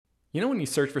You know when you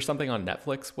search for something on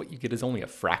Netflix, what you get is only a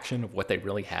fraction of what they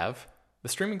really have? The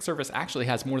streaming service actually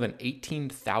has more than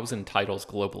 18,000 titles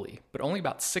globally, but only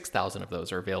about 6,000 of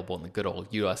those are available in the good old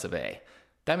US of A.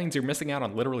 That means you're missing out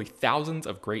on literally thousands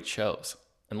of great shows.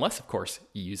 Unless, of course,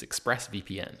 you use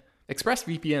ExpressVPN.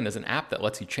 ExpressVPN is an app that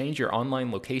lets you change your online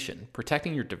location,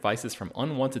 protecting your devices from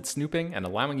unwanted snooping and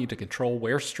allowing you to control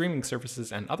where streaming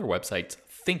services and other websites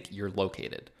think you're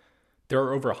located. There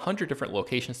are over 100 different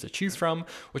locations to choose from,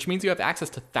 which means you have access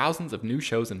to thousands of new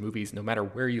shows and movies no matter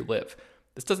where you live.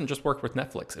 This doesn't just work with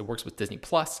Netflix, it works with Disney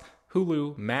Plus,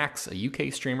 Hulu, Max, a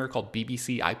UK streamer called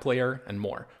BBC iPlayer, and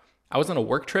more. I was on a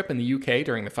work trip in the UK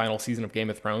during the final season of Game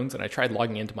of Thrones, and I tried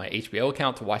logging into my HBO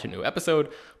account to watch a new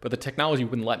episode, but the technology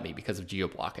wouldn't let me because of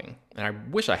geo-blocking. And I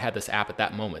wish I had this app at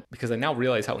that moment, because I now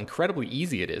realize how incredibly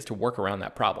easy it is to work around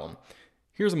that problem.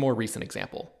 Here's a more recent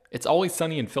example. It's Always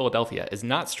Sunny in Philadelphia is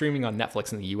not streaming on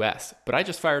Netflix in the US, but I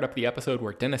just fired up the episode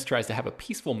where Dennis tries to have a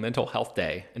peaceful mental health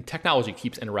day, and technology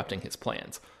keeps interrupting his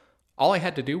plans. All I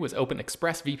had to do was open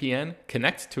ExpressVPN,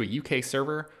 connect to a UK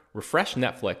server, refresh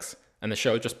Netflix, and the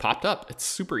show just popped up. It's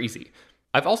super easy.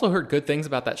 I've also heard good things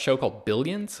about that show called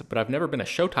Billions, but I've never been a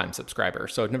Showtime subscriber,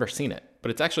 so I've never seen it.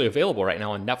 But it's actually available right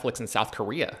now on Netflix in South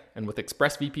Korea, and with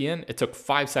ExpressVPN, it took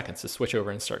 5 seconds to switch over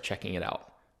and start checking it out.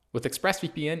 With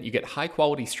ExpressVPN, you get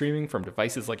high-quality streaming from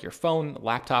devices like your phone,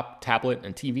 laptop, tablet,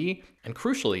 and TV, and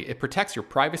crucially, it protects your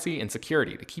privacy and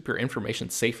security to keep your information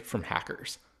safe from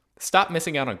hackers. Stop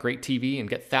missing out on great TV and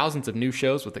get thousands of new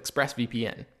shows with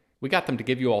ExpressVPN. We got them to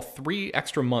give you all 3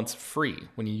 extra months free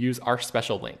when you use our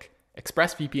special link,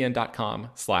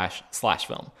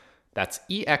 expressvpn.com/film. That's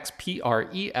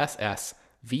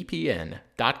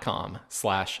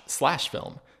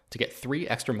expressvpn.com/film to get 3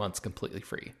 extra months completely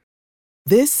free.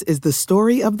 This is the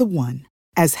story of the one.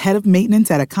 As head of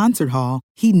maintenance at a concert hall,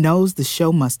 he knows the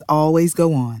show must always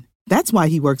go on. That's why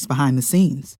he works behind the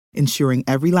scenes, ensuring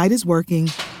every light is working,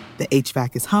 the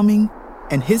HVAC is humming,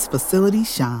 and his facility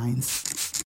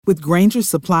shines. With Grainger's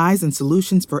supplies and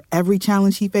solutions for every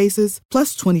challenge he faces,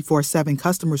 plus 24/7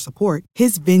 customer support,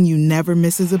 his venue never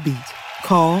misses a beat.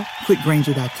 Call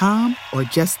quickgrainger.com or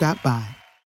just stop by.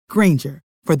 Grainger,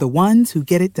 for the ones who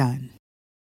get it done.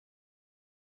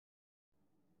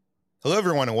 Hello,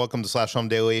 everyone, and welcome to Slash Film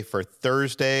Daily for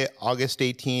Thursday, August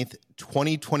 18th,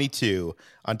 2022.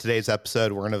 On today's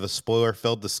episode, we're going to have a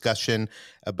spoiler-filled discussion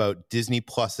about Disney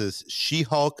Plus's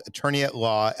She-Hulk, Attorney at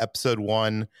Law, Episode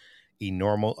 1, A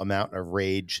Normal Amount of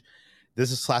Rage.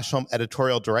 This is Slash Film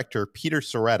editorial director Peter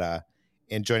Soretta,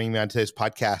 and joining me on today's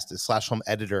podcast is Slash Film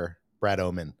editor Brad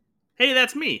Oman. Hey,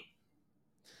 that's me.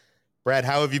 Brad,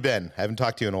 how have you been? I haven't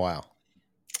talked to you in a while.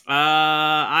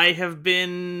 I have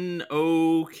been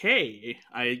okay.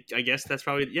 I guess that's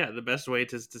probably the best way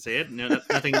to say it. No,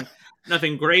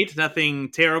 nothing great,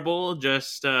 nothing terrible.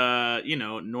 Just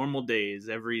normal days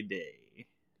every day.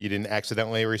 You didn't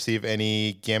accidentally receive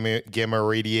any gamma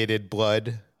radiated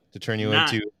blood to turn you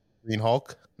into Green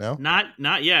Hulk? No?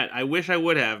 Not yet. I wish I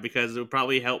would have, because it would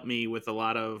probably help me with a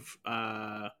lot of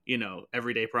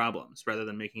everyday problems rather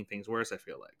than making things worse, I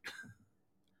feel like.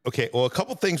 Okay, well, a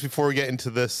couple things before we get into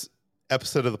this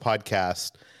episode of the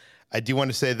podcast. I do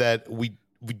want to say that we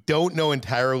don't know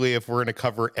entirely if we're going to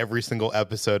cover every single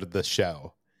episode of the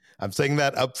show. I'm saying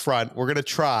that up front. We're going to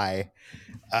try.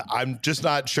 I'm just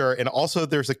not sure. And also,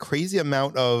 there's a crazy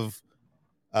amount of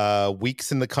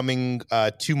weeks in the coming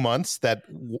 2 months that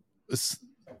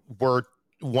where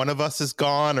one of us is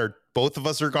gone or both of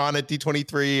us are gone at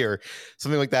D23 or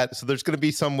something like that. So there's going to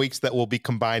be some weeks that will be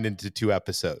combined into 2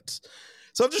 episodes.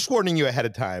 So I'm just warning you ahead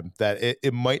of time that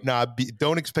it might not be.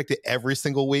 Don't expect it every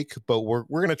single week, but we're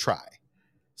going to try.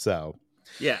 So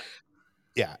yeah.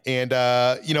 And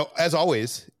as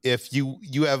always, if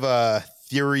you have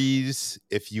theories,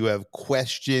 if you have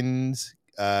questions,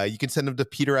 you can send them to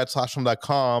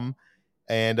peter@slashfilm.com,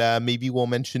 and maybe we'll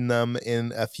mention them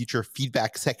in a future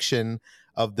feedback section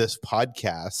of this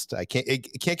podcast. I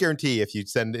can't guarantee if you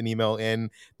send an email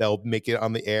in they'll make it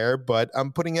on the air, but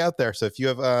I'm putting it out there. So if you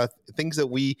have things that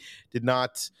we did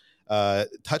not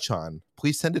touch on,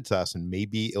 please send it to us, and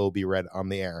maybe it will be read on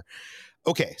the air.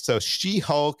 Okay, so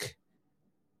She-Hulk,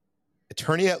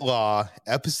 Attorney at Law,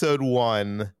 Episode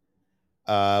 1.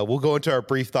 We'll go into our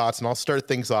brief thoughts, and I'll start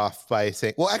things off by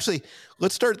saying, well, actually,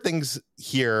 let's start things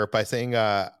here by saying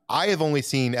I have only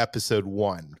seen Episode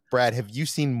 1. Brad, have you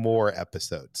seen more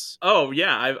episodes? Oh,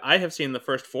 yeah, I have seen the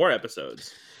first 4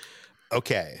 episodes.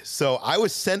 Okay, so I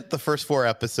was sent the first 4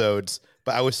 episodes,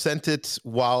 but I was sent it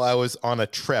while I was on a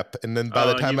trip, and then by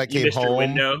the time I came home,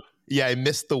 window? Yeah, I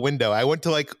missed the window. I went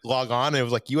to log on, and it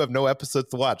was like, you have no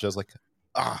episodes to watch. I was like,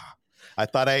 I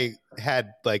thought I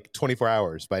had like 24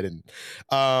 hours, but I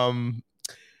didn't.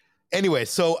 Anyway,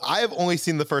 so I've only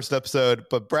seen the first episode,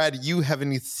 but Brad, you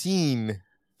haven't seen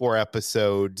 4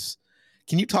 episodes.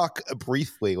 Can you talk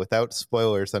briefly, without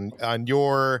spoilers, on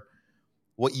your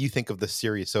what you think of the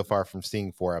series so far from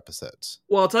seeing 4 episodes?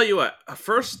 Well, I'll tell you what.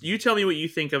 First, you tell me what you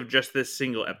think of just this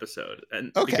single episode,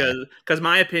 and Okay. because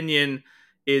my opinion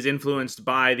is influenced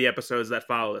by the episodes that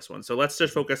follow this one. So let's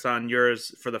just focus on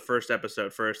yours for the first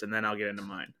episode first, and then I'll get into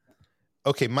mine.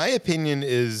 Okay, my opinion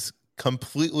is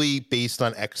completely based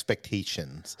on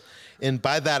expectations. And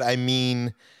by that, I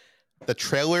mean the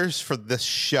trailers for this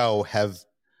show have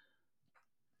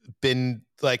been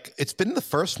like, it's been the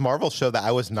first Marvel show that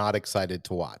I was not excited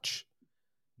to watch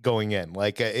going in.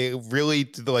 Like, it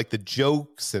really, like the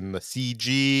jokes and the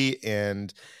CG,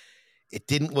 and it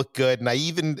didn't look good. And I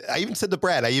even said to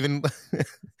Brad, I even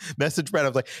messaged Brad. I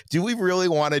was like, do we really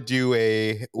want to do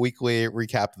a weekly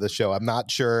recap of the show? I'm not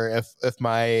sure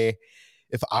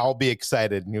if I'll be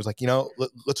excited. And he was like,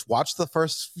 let's watch the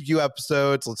first few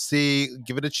episodes. Let's see,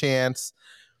 give it a chance.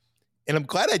 And I'm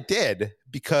glad I did,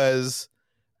 because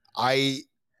I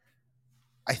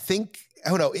think, I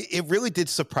don't know, it really did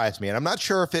surprise me. And I'm not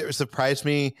sure if it surprised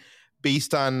me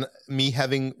based on me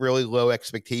having really low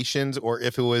expectations, or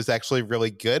if it was actually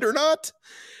really good or not.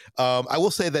 I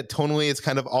will say that tonally it's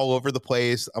kind of all over the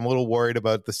place. I'm a little worried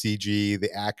about the CG,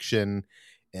 the action,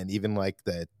 and even like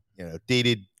the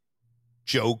dated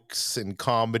jokes and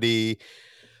comedy.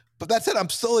 But that said, I'm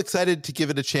still excited to give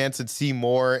it a chance and see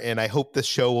more, and I hope this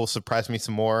show will surprise me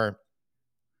some more.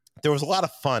 There was a lot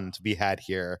of fun to be had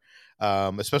here,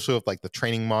 especially with like the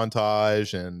training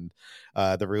montage and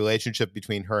the relationship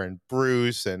between her and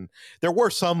Bruce. And there were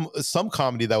some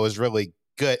comedy that was really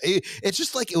good. It's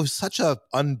just like, it was such a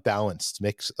unbalanced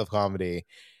mix of comedy.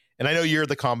 And I know you're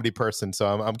the comedy person, so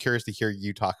I'm curious to hear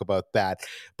you talk about that.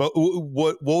 But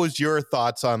what was your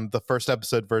thoughts on the first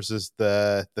episode versus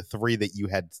the 3 that you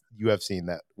have seen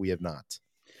that we have not?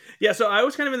 Yeah, so I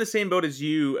was kind of in the same boat as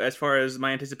you as far as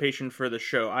my anticipation for the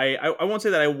show. I won't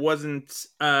say that I wasn't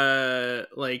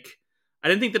like, I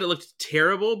didn't think that it looked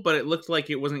terrible, but it looked like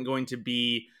it wasn't going to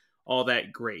be all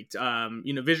that great.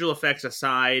 Visual effects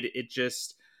aside,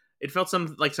 it felt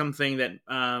something that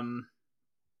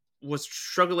was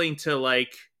struggling to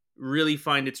like really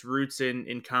find its roots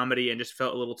in comedy, and just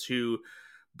felt a little too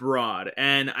broad.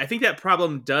 And I think that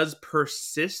problem does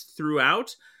persist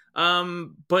throughout.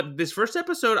 But this first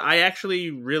episode I actually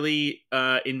really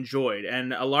enjoyed,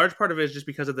 and a large part of it is just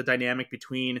because of the dynamic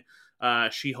between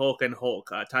She-Hulk and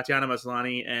Hulk. Tatiana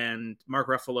Maslany and Mark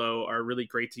Ruffalo are really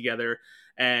great together,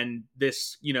 and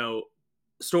this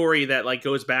story that like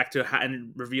goes back to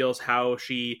and reveals how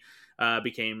she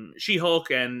became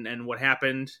She-Hulk and what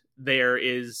happened there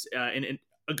is in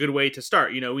a good way to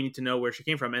start. We need to know where she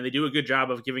came from, and they do a good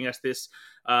job of giving us this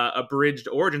abridged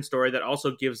origin story that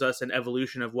also gives us an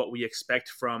evolution of what we expect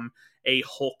from a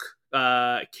Hulk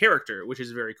character, which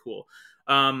is very cool.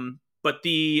 But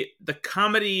the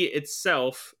comedy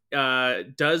itself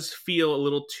does feel a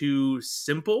little too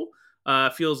simple.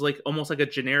 Feels like almost like a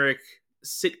generic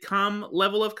sitcom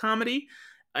level of comedy,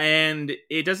 and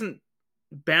it doesn't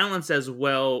balance as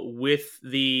well with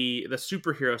the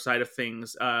superhero side of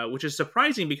things, which is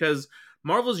surprising because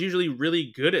Marvel's usually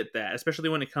really good at that, especially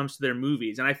when it comes to their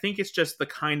movies. And I think it's just the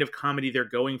kind of comedy they're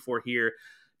going for here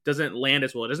doesn't land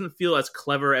as well. It doesn't feel as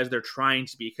clever as they're trying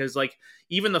to be, because like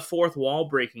even the fourth wall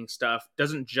breaking stuff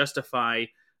doesn't justify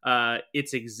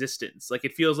its existence. Like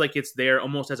it feels like it's there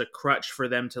almost as a crutch for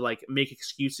them to like make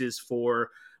excuses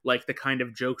for like the kind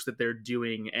of jokes that they're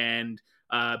doing, and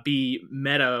be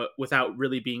meta without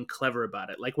really being clever about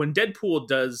it. Like when Deadpool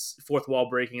does fourth wall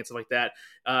breaking and stuff like that,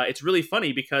 it's really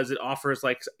funny because it offers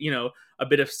like a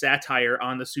bit of satire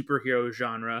on the superhero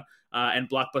genre and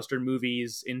blockbuster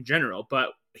movies in general. But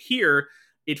here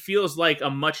it feels like a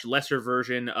much lesser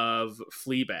version of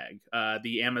Fleabag,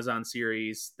 the Amazon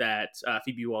series that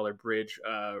Phoebe Waller-Bridge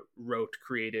wrote,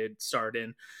 created, starred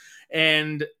in.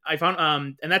 And I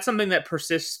found and that's something that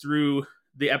persists through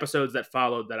the episodes that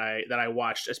followed that I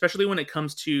watched, especially when it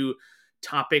comes to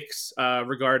topics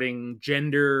regarding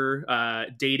gender,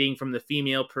 dating from the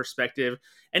female perspective.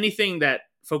 Anything that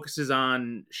focuses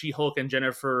on She-Hulk and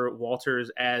Jennifer Walters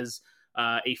as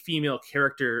a female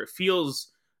character feels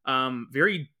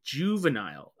very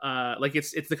juvenile. Like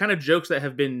it's the kind of jokes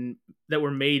that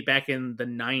were made back in the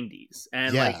 90s,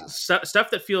 and like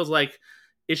stuff that feels like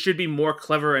it should be more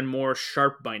clever and more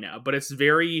sharp by now, but it's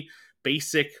very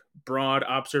basic, broad,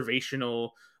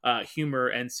 observational humor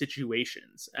and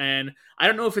situations. And I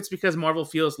don't know if it's because Marvel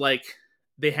feels like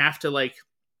they have to like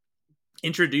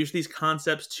introduce these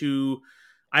concepts to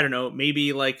I don't know,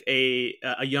 maybe like a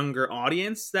younger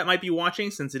audience that might be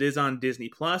watching, since it is on Disney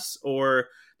Plus, or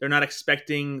they're not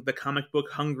expecting the comic book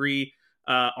hungry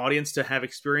audience to have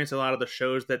experienced a lot of the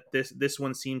shows that this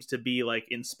one seems to be like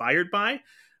inspired by.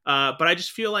 But I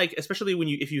just feel like, especially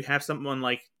if you have someone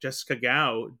like Jessica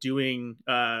Gao doing,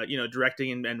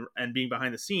 directing and being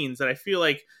behind the scenes, that I feel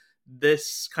like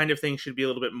this kind of thing should be a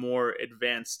little bit more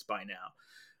advanced by now.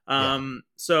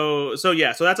 So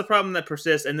that's a problem that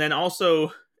persists. And then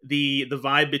also the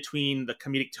vibe between the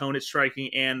comedic tone it's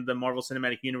striking and the Marvel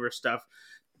Cinematic Universe stuff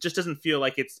just doesn't feel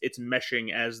like it's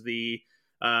meshing as the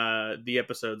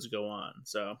episodes go on.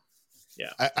 So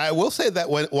yeah, I will say that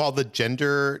while the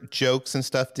gender jokes and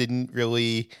stuff didn't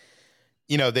really,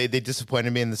 they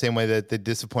disappointed me in the same way that they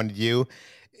disappointed you.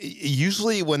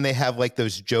 Usually when they have like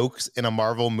those jokes in a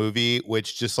Marvel movie,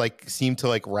 which just like seem to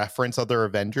like reference other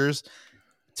Avengers,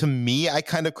 to me, I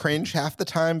kind of cringe half the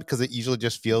time, because it usually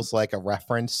just feels like a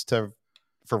reference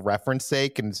for reference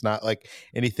sake, and it's not like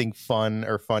anything fun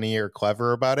or funny or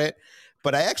clever about it.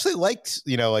 But I actually liked,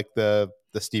 like the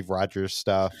Steve Rogers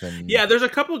stuff. And yeah, there's a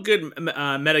couple of good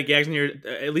meta gags in here,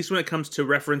 at least when it comes to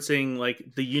referencing like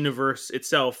the universe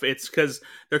itself. It's because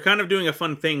they're kind of doing a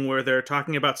fun thing where they're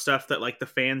talking about stuff that like the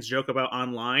fans joke about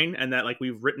online, and that like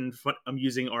we've written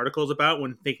amusing articles about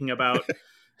when thinking about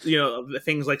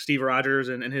things like Steve Rogers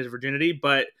and his virginity.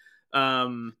 But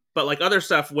like other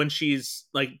stuff, when she's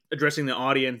like addressing the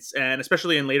audience, and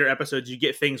especially in later episodes, you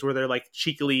get things where they're like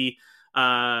cheekily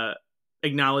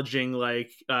acknowledging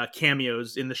like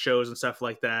cameos in the shows and stuff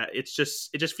like that. It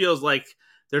just feels like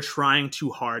they're trying too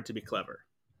hard to be clever.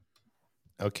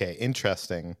 Okay,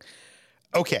 interesting.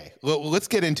 Okay, well, let's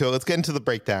get into it. Let's get into the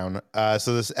breakdown.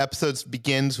 So this episode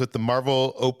begins with the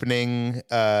Marvel opening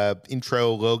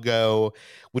intro logo,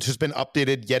 which has been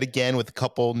updated yet again with a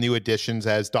couple new additions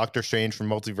as Doctor Strange from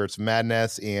Multiverse of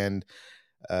Madness, and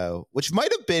which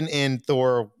might have been in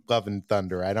Thor Love and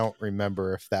Thunder. I don't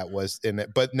remember if that was in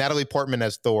it, but Natalie Portman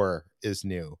as Thor is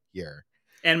new here.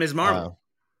 And Ms. Marvel.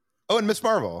 And Ms.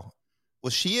 Marvel.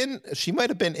 Was she in? She might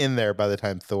have been in there by the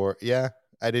time Thor. Yeah,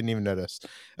 I didn't even notice.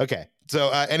 Okay. So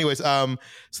anyways, so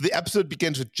the episode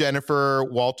begins with Jennifer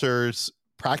Walters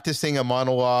practicing a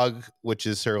monologue, which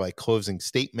is her like closing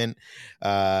statement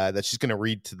that she's going to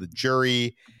read to the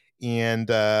jury. And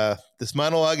this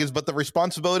monologue is about the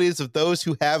responsibilities of those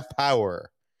who have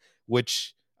power,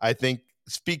 which I think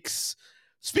speaks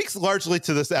largely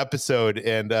to this episode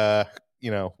and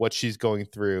what she's going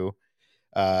through.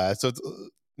 So it's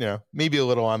maybe a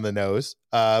little on the nose.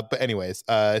 But anyways,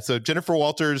 so Jennifer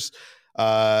Walters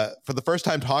for the first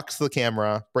time talks to the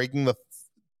camera, breaking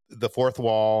the fourth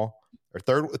wall, or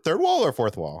third wall or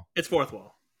fourth wall? It's fourth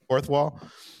wall. Fourth wall.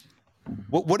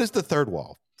 What is the third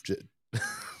wall?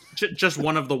 Just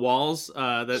one of the walls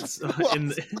that's in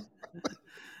the...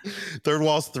 Third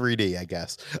wall's 3D, I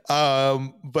guess.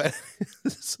 But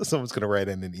someone's gonna write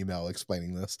in an email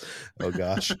explaining this. Oh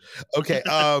gosh. Okay.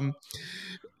 So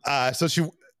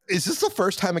is this the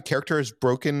first time a character has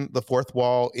broken the fourth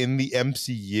wall in the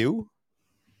MCU?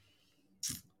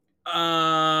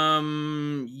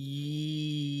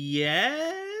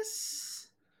 Yes.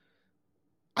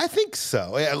 I think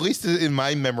so. At least in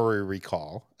my memory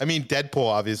recall. I mean, Deadpool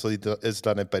obviously has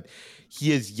done it, but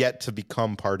he is yet to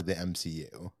become part of the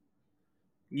MCU.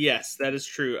 Yes, that is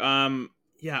true.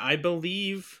 Yeah, I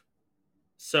believe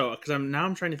so. Because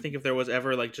I'm trying to think if there was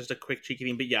ever like just a quick cheeky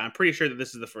thing, but yeah, I'm pretty sure that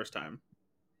this is the first time.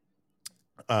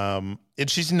 And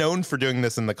she's known for doing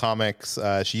this in the comics.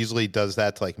 She usually does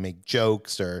that to like make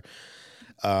jokes or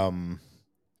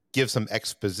give some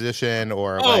exposition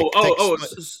or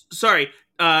sorry.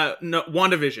 No,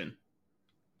 WandaVision.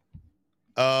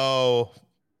 Oh,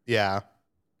 yeah.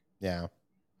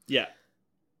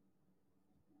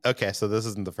 Okay, so this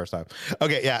isn't the first time.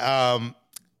 Okay, yeah.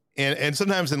 And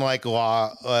sometimes in like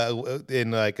law,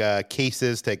 in like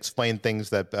cases to explain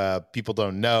things that people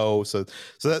don't know. So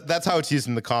that's how it's used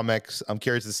in the comics. I'm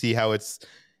curious to see how it's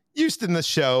used in the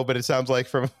show, but it sounds like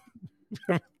from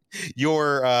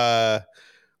your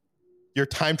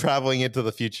time traveling into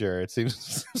the future, it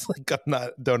seems like I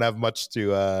don't have much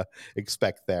to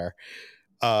expect there.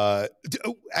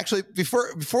 Actually,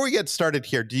 before we get started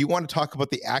here, do you want to talk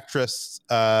about the actress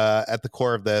at the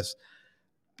core of this?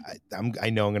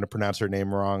 I know I'm going to pronounce her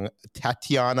name wrong.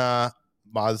 Tatiana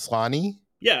Maslany.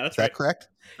 Yeah, that's right. Is that correct?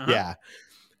 Uh-huh.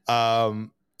 Yeah.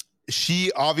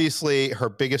 She obviously, her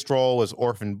biggest role was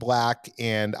Orphan Black,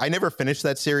 and I never finished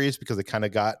that series because it kind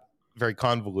of got very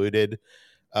convoluted.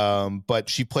 But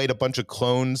she played a bunch of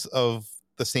clones of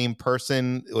the same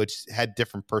person, which had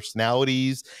different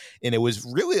personalities, and it was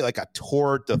really like a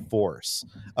tour de force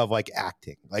of like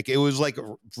acting. Like it was like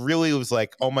really, it was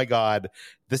like, oh my god,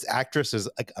 this actress is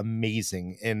like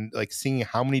amazing, and like seeing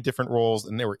how many different roles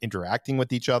and they were interacting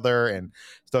with each other and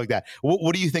stuff like that.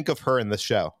 What do you think of her in this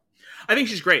show? I think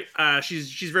she's great.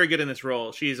 She's very good in this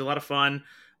role. She's a lot of fun.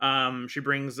 She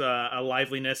brings a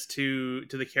liveliness to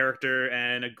the character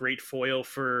and a great foil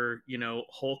for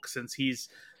Hulk, since he's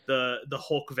the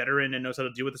Hulk veteran and knows how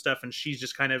to deal with the stuff, and she's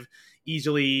just kind of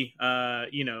easily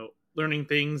learning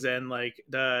things, and like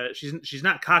she's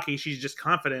not cocky, she's just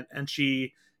confident, and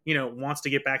she wants to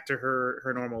get back to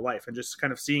her normal life, and just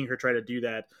kind of seeing her try to do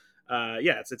that.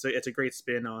 It's a great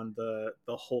spin on the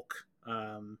Hulk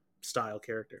style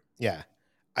character. Yeah.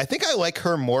 I think I like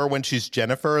her more when she's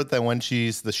Jennifer than when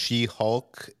she's the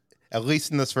She-Hulk, at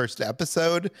least in this first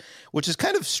episode, which is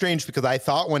kind of strange because I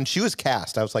thought when she was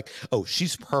cast, I was like, oh,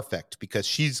 she's perfect because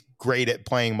she's great at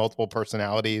playing multiple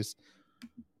personalities.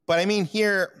 But I mean,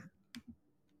 here,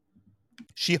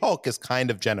 She-Hulk is kind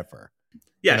of Jennifer.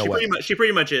 Yeah, she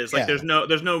pretty much is. Like, Yeah.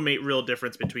 there's no real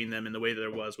difference between them in the way that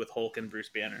there was with Hulk and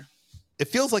Bruce Banner. It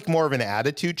feels like more of an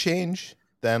attitude change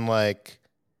than like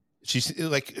she's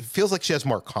like, it feels like she has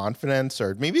more confidence,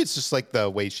 or maybe it's just like the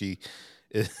way she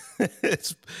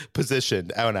is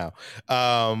positioned. I don't know.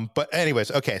 But anyways,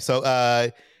 okay.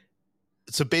 So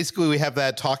basically we have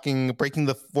that breaking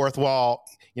the fourth wall.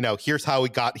 Here's how we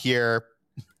got here.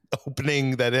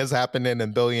 Opening that has happened in a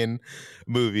billion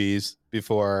movies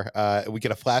before. We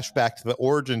get a flashback to the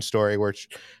origin story where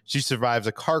she survives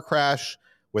a car crash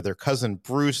with her cousin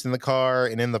Bruce in the car,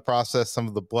 and in the process, some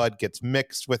of the blood gets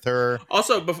mixed with her.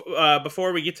 Also,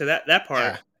 before we get to that part,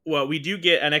 Yeah. well, we do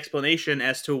get an explanation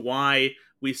as to why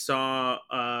we saw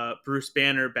Bruce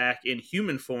Banner back in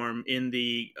human form in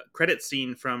the credit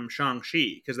scene from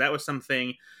Shang-Chi, because that was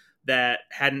something that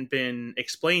hadn't been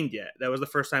explained yet. That was the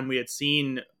first time we had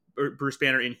seen Bruce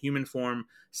Banner in human form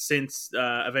since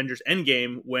Avengers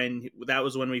Endgame, that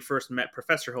was when we first met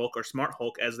Professor Hulk, or Smart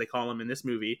Hulk as they call him in this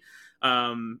movie,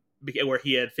 where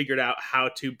he had figured out how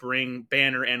to bring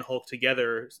Banner and Hulk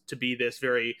together to be this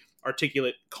very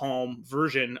articulate, calm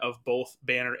version of both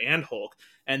Banner and Hulk.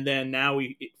 And then now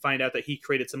we find out that he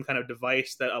created some kind of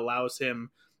device that allows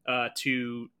him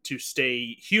to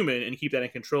stay human and keep that in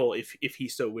control if he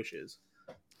so wishes.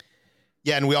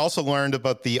 Yeah, and we also learned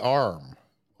about the arm.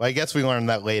 Well, I guess we learned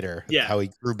that later. Yeah. How he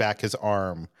grew back his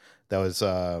arm. That was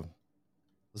it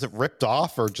ripped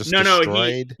off or just No,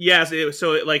 destroyed?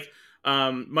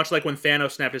 Much like when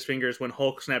Thanos snapped his fingers, when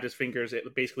Hulk snapped his fingers, it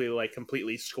basically like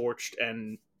completely scorched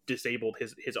and disabled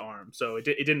his arm. So it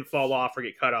didn't fall off or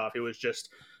get cut off. It was just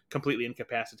completely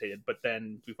incapacitated. But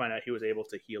then we find out he was able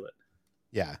to heal it.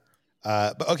 Yeah.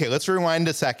 But okay, let's rewind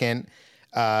a second.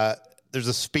 There's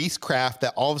a spacecraft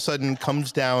that all of a sudden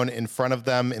comes down in front of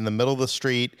them in the middle of the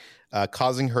street,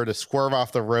 causing her to swerve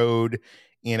off the road.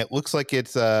 And it looks like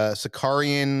it's a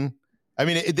Sicarian. I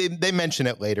mean, they mention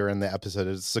it later in the episode.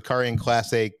 It's a Sicarian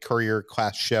Class A courier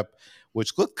class ship,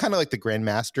 which looked kind of like the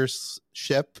Grandmaster's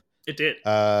ship. It did.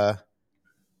 What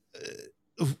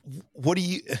do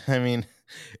you, I mean,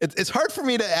 it's hard for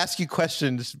me to ask you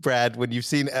questions, Brad, when you've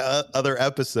seen other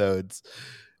episodes.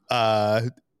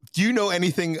 Do you know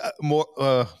anything more?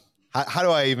 How do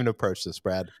I even approach this,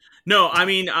 Brad? No, I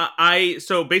mean,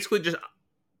 so basically just,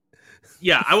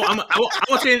 yeah, I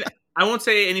won't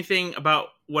say anything about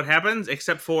what happens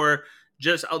except for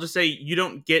I'll just say you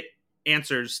don't get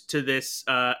answers to this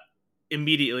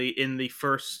immediately in the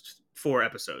first 4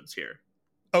 episodes here.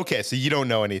 Okay, so you don't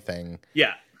know anything.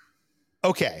 Yeah.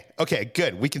 Okay,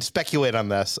 good. We can speculate on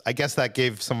this. I guess that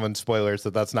gave someone spoilers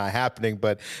that's not happening,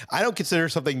 but I don't consider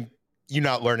you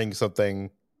not learning something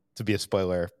to be a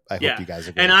spoiler. I hope you guys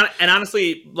agree. And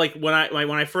honestly, like when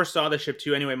I first saw the ship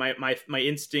too, anyway, my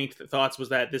instinct thoughts was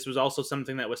that this was also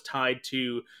something that was tied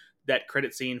to that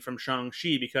credit scene from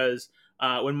Shang-Chi, because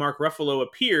when Mark Ruffalo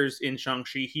appears in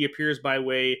Shang-Chi, he appears by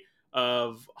way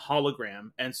of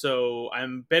hologram. And so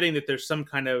I'm betting that there's some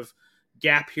kind of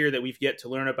gap here that we've yet to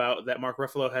learn about, that Mark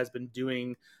Ruffalo has been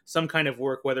doing some kind of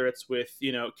work, whether it's with,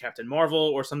 Captain Marvel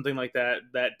or something like that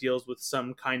deals with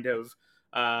some kind of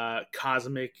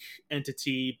cosmic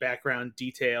entity background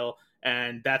detail.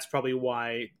 And that's probably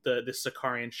why this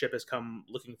Sicarian ship has come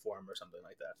looking for him or something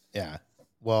like that. Yeah.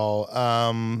 Well,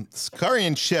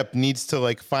 Sicarian ship needs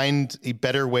to find a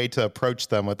better way to approach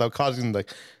them without causing them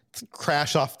to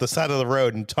crash off the side of the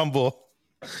road and tumble,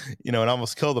 and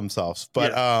almost kill themselves.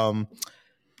 But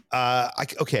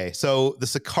okay, so the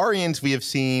Sicarians we have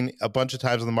seen a bunch of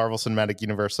times in the Marvel Cinematic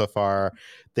Universe so far.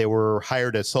 They were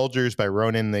hired as soldiers by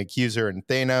Ronan the Accuser and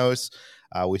Thanos.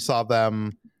 We saw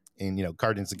them in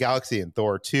Guardians of the Galaxy and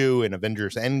Thor 2 and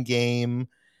Avengers Endgame.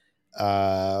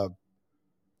 Brad,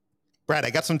 I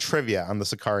got some trivia on the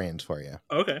Sicarians for you.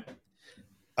 Okay.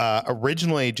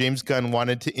 Originally, James Gunn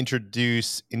wanted to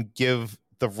introduce and give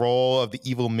the role of the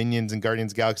evil minions in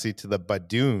Guardians of the Galaxy to the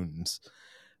Badoons,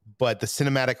 but the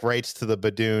cinematic rights to the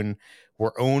Badoon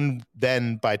were owned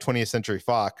then by 20th Century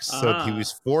Fox, so he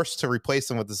was forced to replace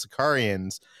them with the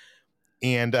Sicarians.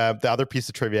 And the other piece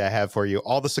of trivia I have for you,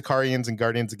 all the Sicarians in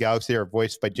Guardians of the Galaxy are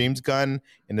voiced by James Gunn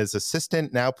and his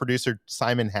assistant, now producer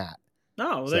Simon Hatt.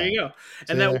 Oh, well, there you go.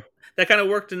 And that kind of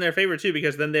worked in their favor too,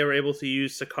 because then they were able to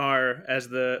use Sakaar as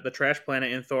the trash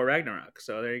planet in Thor Ragnarok.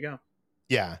 So there you go.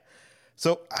 Yeah.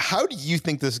 So how do you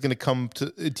think this is going to come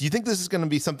to? Do you think this is going to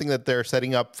be something that they're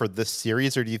setting up for this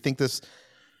series, or do you think this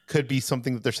could be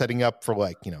something that they're setting up for,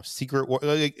 like, Secret War?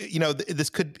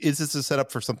 Is this a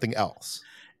setup for something else?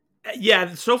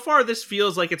 Yeah, so far this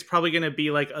feels like it's probably going to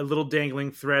be like a little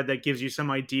dangling thread that gives you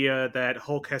some idea that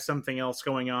Hulk has something else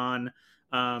going on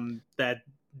that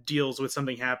deals with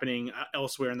something happening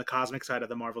elsewhere in the cosmic side of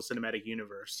the Marvel Cinematic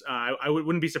Universe. I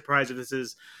wouldn't be surprised if this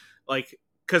is like,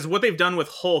 because what they've done with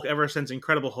Hulk ever since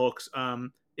Incredible Hulks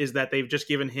is that they've just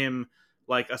given him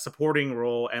like a supporting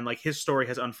role, and like his story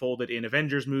has unfolded in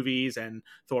Avengers movies and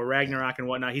Thor Ragnarok and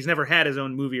whatnot. He's never had his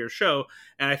own movie or show,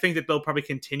 and I think that they'll probably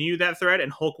continue that thread, and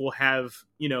Hulk will have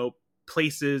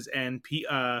places and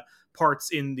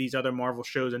parts in these other Marvel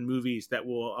shows and movies that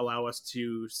will allow us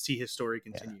to see his story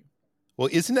continue. Yeah. Well,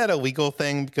 isn't that a legal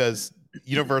thing, because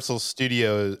Universal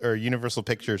Studios or Universal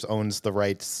Pictures owns the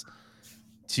rights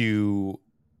to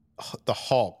the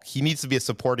Hulk? He needs to be a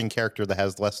supporting character that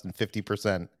has less than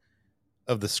 50%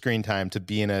 of the screen time to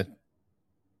be in at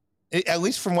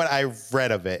least from what I've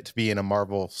read of it, to be in a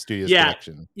Marvel Studios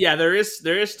production. Yeah, there is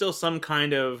still some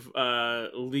kind of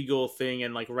legal thing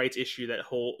and like rights issue that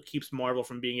keeps Marvel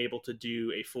from being able to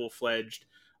do a full-fledged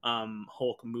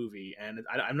Hulk movie. And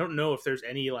I don't know if there's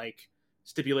any like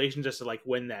stipulations as to like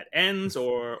when that ends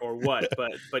or what,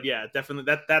 but yeah,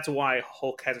 definitely that's why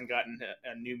Hulk hasn't gotten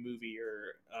a new movie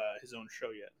or his own show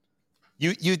yet.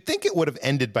 You'd think it would have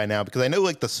ended by now, because I know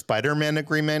like the Spider-Man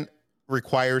agreement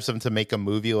requires them to make a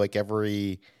movie like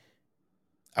every,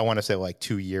 I want to say like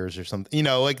 2 years or something.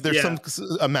 Like there's some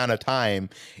amount of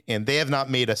time, and they have not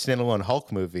made a standalone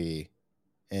Hulk movie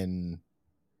in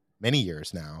many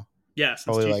years now. Yeah, since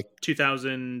probably like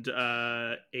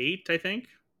 2008, I think.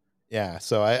 Yeah,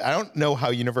 so I don't know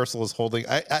how Universal is holding.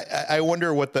 I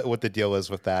wonder what the deal is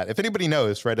with that. If anybody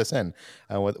knows, write us in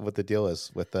what the deal is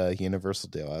with the Universal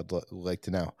deal. I'd like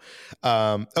to know.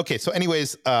 Okay, so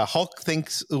anyways, Hulk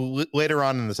thinks later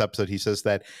on in this episode, he says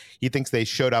that he thinks they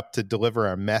showed up to deliver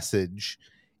a message,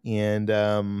 and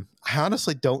I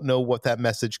honestly don't know what that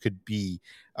message could be.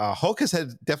 Hulk has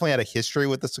definitely had a history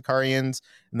with the Sicarians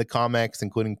in the comics,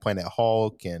 including Planet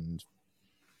Hulk and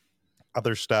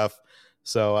other stuff.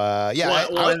 So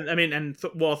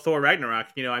Thor Ragnarok,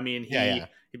 he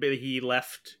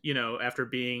left, after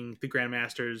being the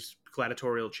Grandmaster's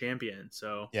gladiatorial champion.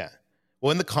 So yeah,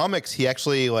 well, in the comics, he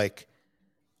actually like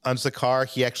on Sakaar,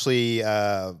 he actually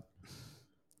I'm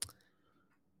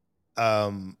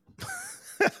trying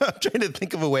to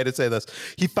think of a way to say this.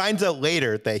 He finds out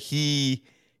later that he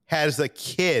has a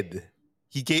kid.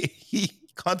 He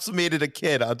consummated a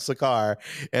kid on Sakaar,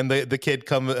 and the kid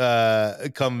comes.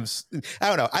 I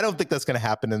don't know. I don't think that's going to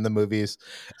happen in the movies.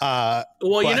 I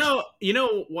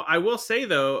will say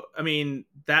though, I mean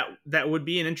that would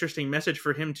be an interesting message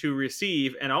for him to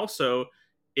receive, and also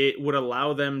it would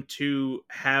allow them to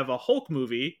have a Hulk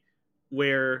movie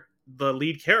where the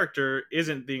lead character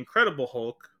isn't the Incredible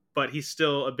Hulk, but he's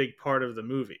still a big part of the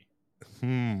movie.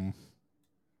 I'm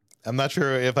not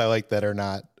sure if I like that or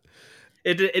not.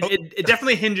 It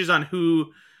definitely hinges on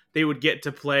who they would get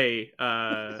to play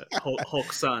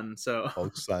Hulk's son. So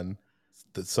Hulk's son,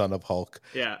 the son of Hulk.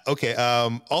 Yeah. Okay.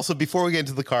 Also, before we get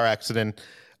into the car accident,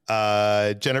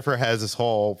 Jennifer has this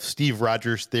whole Steve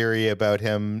Rogers theory about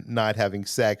him not having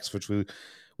sex, which we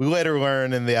later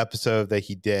learn in the episode that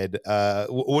he did.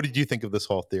 What did you think of this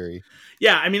whole theory?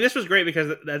 Yeah, I mean, this was great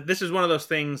because this is one of those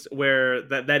things where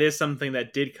that is something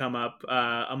that did come up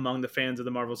among the fans of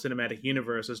the Marvel Cinematic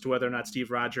Universe as to whether or not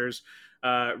Steve Rogers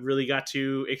really got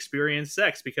to experience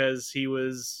sex, because he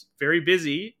was very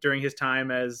busy during his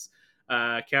time as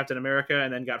Captain America,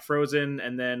 and then got frozen,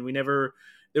 and then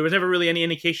there was never really any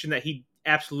indication that he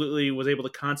absolutely was able to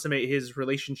consummate his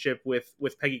relationship with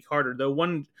Peggy Carter, though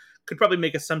one could probably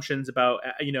make assumptions about,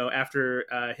 after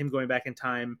him going back in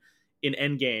time in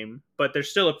Endgame, but there's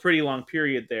still a pretty long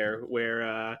period there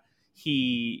where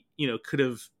he, could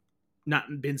have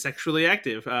not been sexually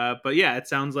active. But yeah, it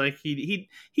sounds like he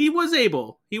was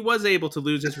able to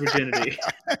lose his virginity.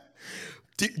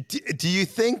 Do you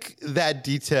think that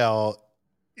detail?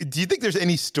 Do you think there's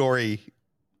any story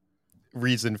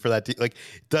reason for that? Like,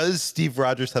 does Steve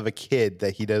Rogers have a kid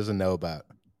that he doesn't know about?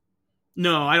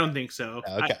 No, I don't think so.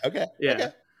 Okay.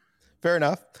 Fair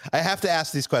enough. I have to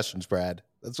ask these questions, Brad.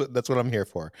 That's what I'm here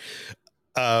for.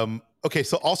 Okay,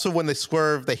 so also when they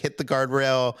swerve, they hit the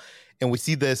guardrail, and we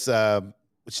see this,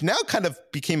 which now kind of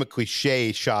became a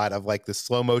cliche shot of like the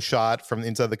slow-mo shot from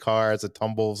inside the car as it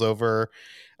tumbles over.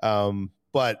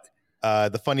 But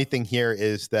the funny thing here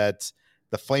is that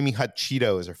the Flaming Hot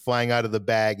Cheetos are flying out of the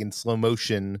bag in slow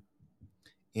motion.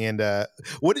 And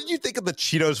what did you think of the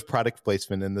Cheetos product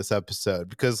placement in this episode?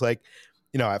 Because, like,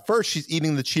 you know, at first she's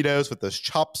eating the Cheetos with those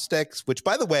chopsticks, which,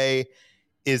 by the way,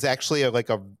 is actually a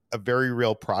very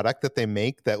real product that they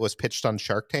make that was pitched on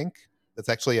Shark Tank. That's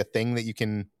actually a thing that you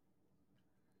can.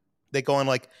 They go on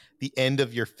like the end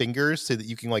of your fingers so that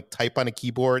you can like type on a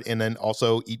keyboard and then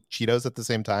also eat Cheetos at the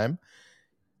same time.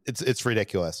 It's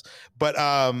ridiculous. But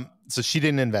so she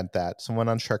didn't invent that. Someone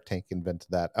on Shark Tank invented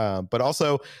that. But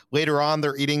also later on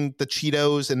they're eating the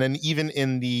Cheetos, and then even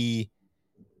in the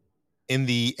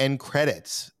end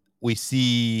credits we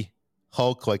see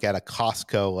Hulk like at a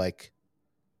Costco like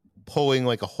pulling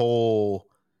like a whole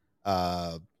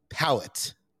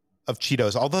pallet of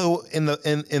Cheetos. Although in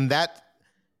that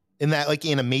like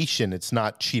animation it's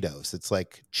not Cheetos, it's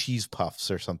like cheese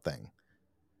puffs or something.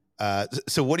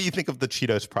 So what do you think of the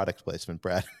Cheetos product placement,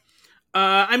 Brad?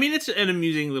 I mean, it's an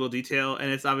amusing little detail,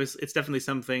 and it's definitely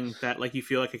something that like you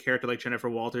feel like a character like Jennifer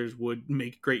Walters would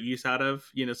make great use out of.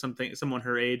 You know, someone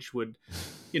her age would,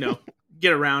 you know,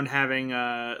 get around having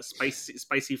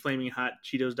spicy flaming hot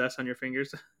Cheetos dust on your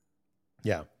fingers.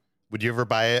 Yeah. Would you ever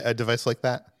buy a device like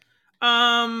that?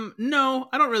 No,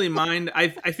 I don't really mind. I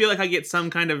feel like I get some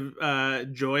kind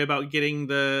of joy about getting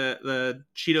the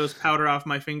Cheetos powder off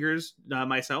my fingers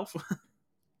myself.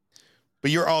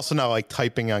 But you're also not like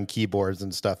typing on keyboards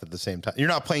and stuff at the same time. You're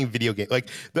not playing video game. Like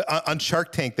on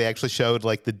Shark Tank, they actually showed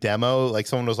like the demo. Like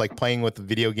someone was like playing with the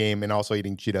video game and also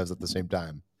eating Cheetos at the same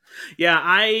time. Yeah,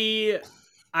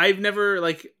 I've never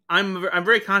like I'm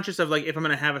very conscious of like if I'm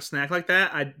gonna have a snack like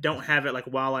that, I don't have it like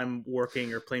while I'm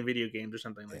working or playing video games or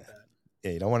something like that.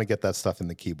 Yeah, you don't want to get that stuff in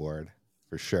the keyboard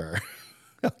for sure.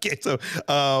 Okay, so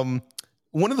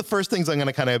one of the first things I'm going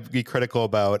to kind of be critical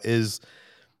about is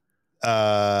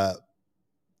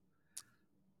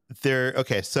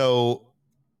okay, so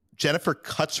Jennifer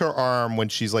cuts her arm when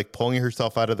she's like pulling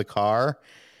herself out of the car,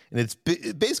 and it's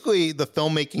basically the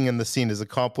filmmaking in the scene is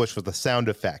accomplished with a sound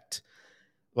effect.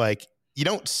 Like you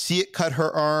don't see it cut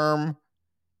her arm,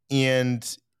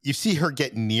 and you see her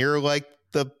get near like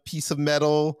the piece of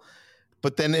metal.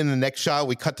 But then in the next shot,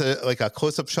 we cut to like a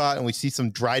close-up shot and we see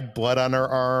some dried blood on her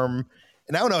arm.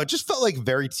 And I don't know, it just felt like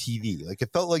very TV. Like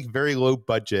it felt like very low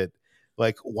budget.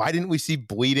 Like, why didn't we see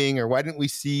bleeding, or why didn't we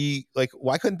see like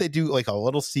why couldn't they do like a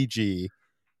little CG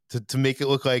to make it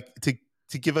look like to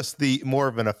give us the more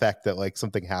of an effect that like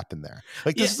something happened there?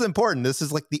 Like this is important. This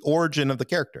is like the origin of the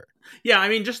character. Yeah, I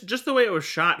mean just the way it was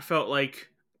shot felt like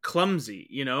clumsy,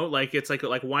 you know, like it's like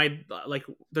why like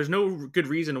there's no good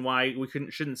reason why we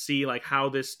shouldn't see like how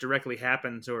this directly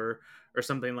happens or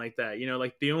something like that, you know,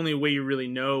 like the only way you really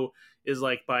know is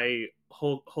like by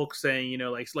Hulk saying, you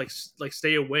know, like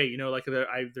stay away, you know, like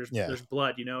there's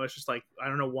blood, you know. It's just like I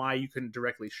don't know why you couldn't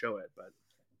directly show it, but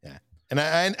yeah. And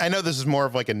I know this is more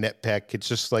of like a nitpick. It's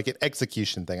just like an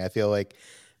execution thing. I feel like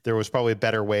there was probably a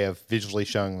better way of visually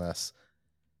showing this.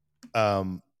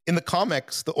 In the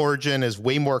comics, the origin is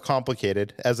way more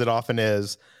complicated, as it often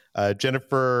is.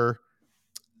 Jennifer,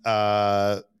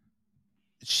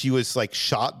 she was like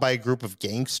shot by a group of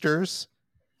gangsters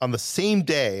on the same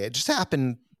day. It just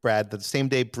happened, Brad, that the same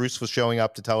day Bruce was showing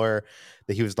up to tell her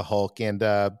that he was the Hulk. And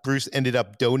Bruce ended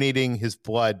up donating his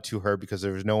blood to her because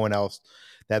there was no one else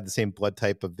that had the same blood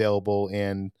type available.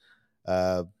 And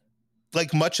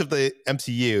like much of the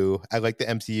MCU, I like the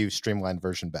MCU streamlined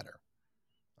version better,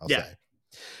 I'll say.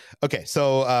 Okay,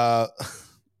 so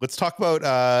let's talk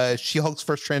about She-Hulk's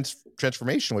first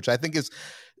transformation, which I think is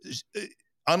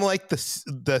unlike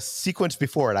the sequence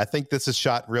before it. I think this is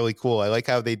shot really cool. I like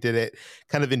how they did it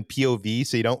kind of in POV,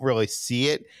 so you don't really see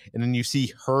it, and then you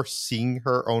see her seeing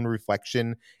her own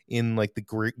reflection in like the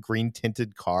green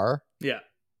tinted car. Yeah,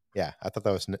 I thought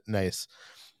that was nice.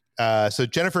 So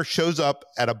Jennifer shows up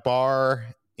at a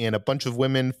bar, and a bunch of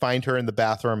women find her in the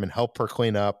bathroom and help her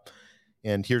clean up.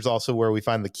 And here's also where we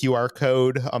find the QR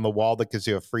code on the wall that gives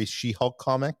you a free She-Hulk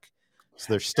comic.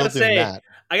 So they're still doing that.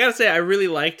 I gotta say, I really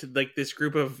liked like this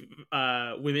group of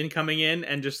women coming in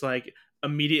and just like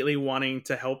immediately wanting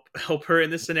to help her in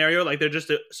this scenario. Like they're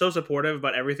just so supportive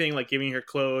about everything, like giving her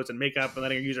clothes and makeup and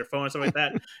letting her use her phone and stuff like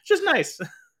that. It's just nice.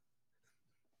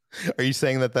 Are you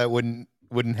saying that wouldn't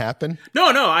happen? No,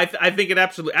 I think it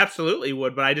absolutely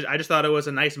would. But I just thought it was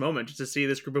a nice moment just to see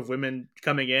this group of women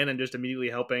coming in and just immediately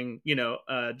helping,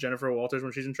 Jennifer Walters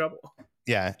when she's in trouble.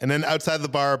 Yeah, and then outside the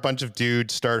bar, a bunch of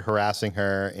dudes start harassing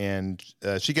her, and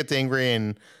she gets angry,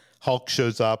 and Hulk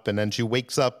shows up, and then she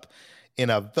wakes up in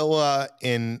a villa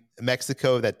in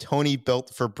Mexico that Tony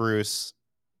built for Bruce,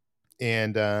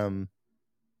 and there's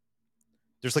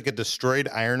like a destroyed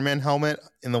Iron Man helmet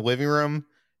in the living room.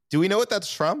 Do we know what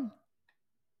that's from?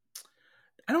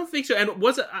 I don't think so. And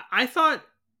was it? I thought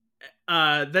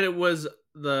that it was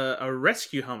a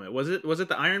rescue helmet. Was it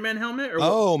the Iron Man helmet?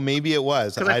 Or maybe it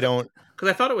was. I don't, because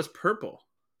I thought it was purple.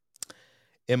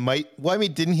 It might. Well, I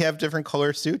mean, didn't he have different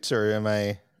color suits, or am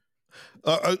I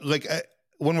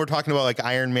when we're talking about like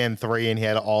Iron Man 3 and he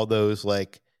had all those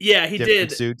like he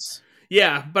did suits?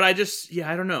 Yeah, but I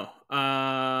don't know.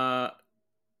 I'm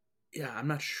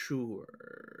not sure.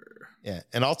 Yeah,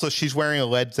 and also she's wearing a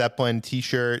Led Zeppelin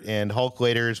t-shirt, and Hulk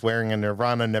later is wearing a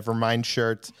Nirvana Nevermind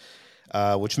shirt,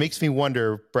 which makes me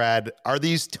wonder, Brad, are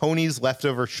these Tony's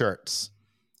leftover shirts?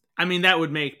 I mean, that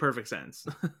would make perfect sense.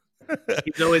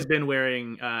 He's always been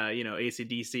wearing,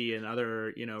 AC/DC and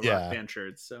other, rock band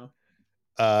shirts. So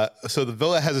the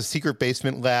villa has a secret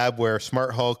basement lab where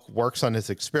Smart Hulk works on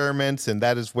his experiments, and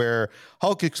that is where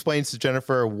Hulk explains to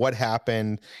Jennifer what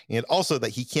happened, and also that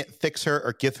he can't fix her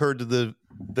or give her to the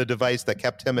device that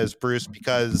kept him as Bruce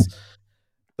because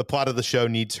the plot of the show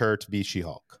needs her to be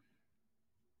She-Hulk.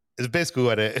 Is basically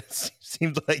what it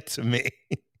seems like to me.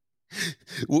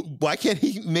 Why can't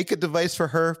he make a device for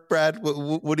her, Brad?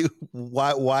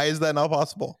 Why is that not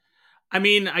possible? I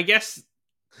mean, I guess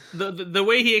the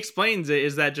way he explains it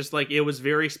is that just like it was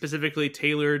very specifically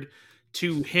tailored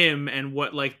to him and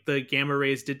what like the gamma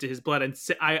rays did to his blood. And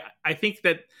I think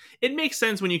that it makes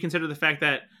sense when you consider the fact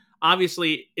that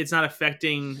obviously it's not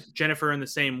affecting Jennifer in the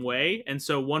same way. And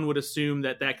so one would assume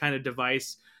that kind of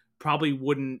device probably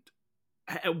wouldn't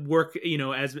work,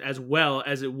 as well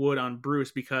as it would on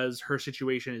Bruce because her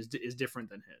situation is different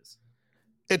than his.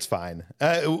 It's fine.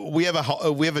 We have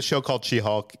a show called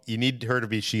She-Hulk. You need her to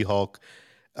be She-Hulk.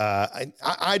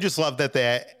 I just love that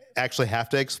they actually have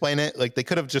to explain it. Like they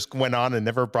could have just went on and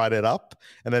never brought it up,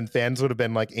 and then fans would have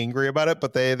been like angry about it.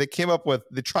 But they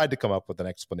tried to come up with an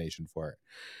explanation for it.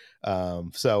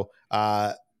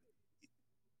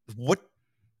 What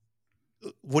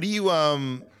do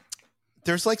you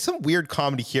there's like some weird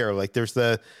comedy here. Like there's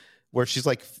where she's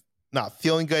like not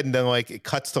feeling good, and then like it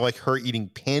cuts to like her eating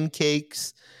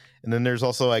pancakes, and then there's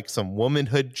also like some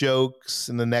womanhood jokes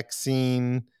in the next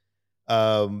scene.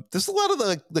 There's a lot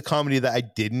of the comedy that I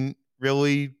didn't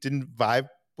vibe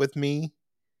with me.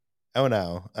 I don't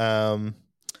know.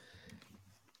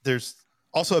 There's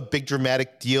also a big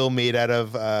dramatic deal made out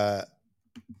of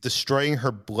destroying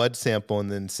her blood sample in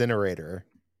the incinerator,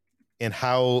 and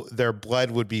how their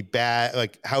blood would be bad.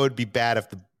 Like how it would be bad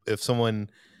if some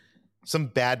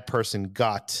bad person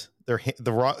got the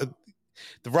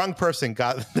wrong person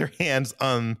got their hands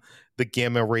on the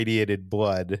gamma radiated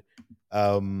blood.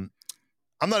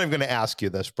 I'm not even going to ask you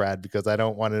this, Brad, because I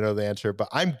don't want to know the answer, but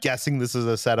I'm guessing this is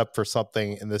a setup for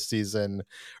something in this season.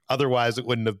 Otherwise, it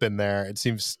wouldn't have been there. It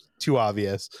seems too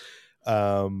obvious.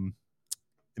 It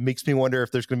makes me wonder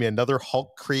if there's going to be another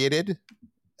Hulk created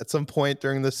at some point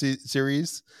during the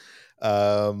series.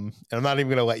 And I'm not even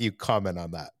going to let you comment on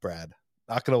that, Brad.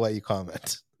 Not going to let you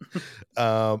comment.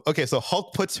 Okay, so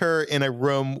Hulk puts her in a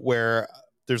room where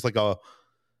there's like a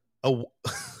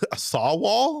saw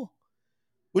wall.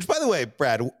 Which, by the way,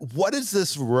 Brad, what is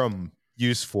this room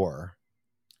used for?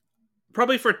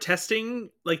 Probably for testing,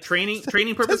 like training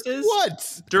purposes.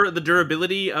 What? The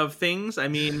durability of things. I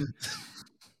mean,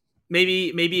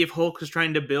 maybe if Hulk is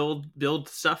trying to build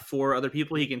stuff for other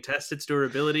people, he can test its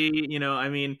durability. I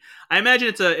mean, I imagine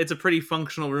it's a pretty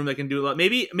functional room that can do a lot.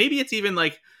 Maybe it's even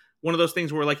like one of those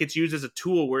things where like it's used as a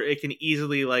tool where it can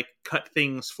easily like cut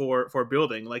things for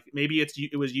building. Like maybe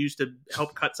it was used to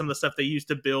help cut some of the stuff they used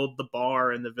to build the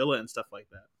bar and the villa and stuff like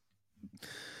that.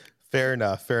 Fair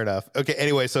enough. Okay.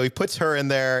 Anyway, so he puts her in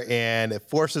there and it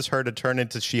forces her to turn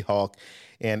into She-Hulk.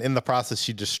 And in the process,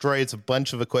 she destroys a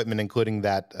bunch of equipment, including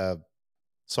that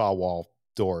saw wall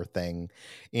door thing.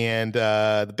 And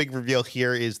the big reveal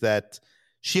here is that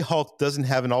She-Hulk doesn't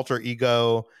have an alter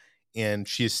ego, and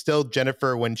she is still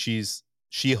Jennifer when she's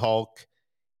She-Hulk.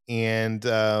 And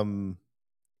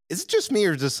is it just me,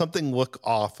 or does something look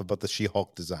off about the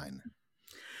She-Hulk design?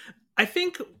 I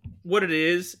think what it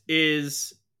is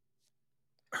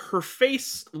her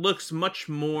face looks much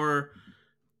more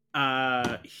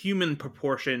human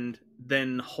proportioned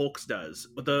than Hulk's does.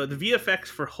 The VFX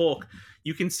for Hulk,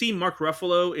 you can see Mark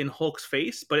Ruffalo in Hulk's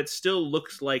face, but it still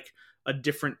looks like a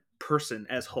different person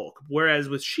as Hulk. Whereas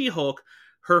with She-Hulk,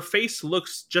 her face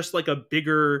looks just like a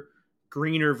bigger,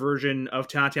 greener version of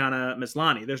Tatiana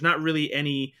Maslany. There's not really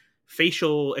any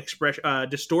facial expression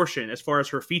distortion as far as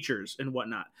her features and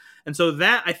whatnot. And so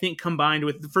that, I think, combined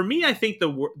with, for me, I think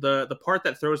the part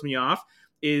that throws me off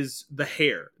is the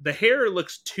hair. The hair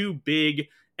looks too big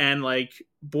and like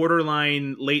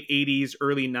borderline late 80s,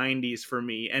 early 90s for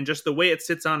me. And just the way it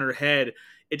sits on her head,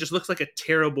 it just looks like a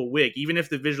terrible wig. Even if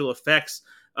the visual effects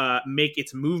make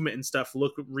its movement and stuff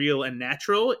look real and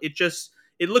natural,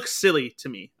 it looks silly to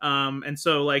me. And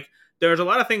so like there's a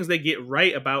lot of things they get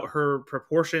right about her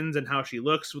proportions and how she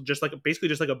looks, basically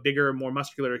just like a bigger, more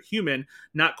muscular human,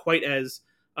 not quite as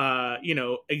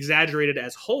exaggerated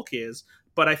as Hulk is.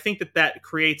 But I think that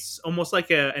creates almost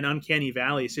like an uncanny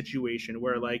valley situation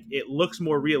where like it looks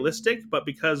more realistic, but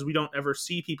because we don't ever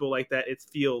see people like that, it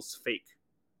feels fake.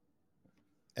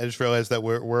 I just realized that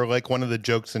we're like one of the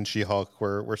jokes in She-Hulk.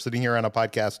 We're sitting here on a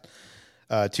podcast,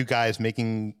 two guys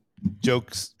making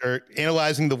jokes or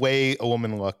analyzing the way a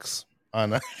woman looks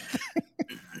on.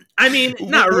 I mean,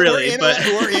 not really, but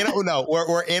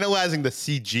we're analyzing the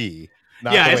CG.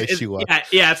 Not the way she looks.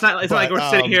 Yeah. It's not like we're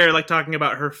sitting here like talking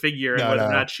about her figure and whether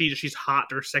or not she's hot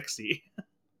or sexy.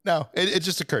 No, it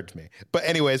just occurred to me. But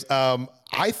anyways,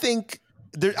 I think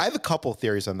I have a couple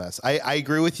theories on this. I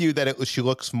agree with you that she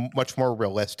looks much more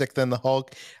realistic than the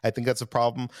Hulk. I think that's a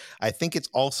problem. I think it's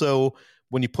also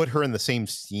when you put her in the same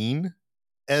scene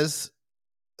as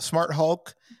Smart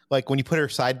Hulk, like when you put her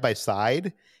side by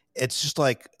side, it's just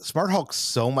like Smart Hulk's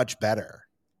so much better.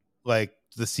 Like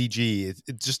the CG,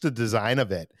 it's just the design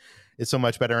of it is so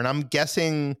much better. And I'm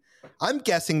guessing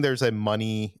there's a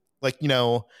money, like,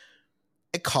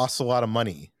 it costs a lot of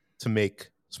money to make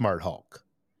Smart Hulk.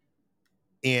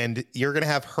 And you're going to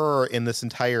have her in this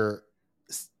entire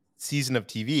season of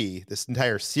TV, this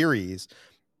entire series.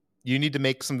 You need to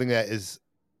make something that is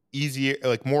easier,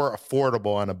 like more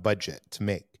affordable on a budget to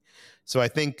make. So I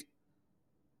think,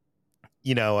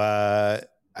 I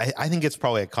think it's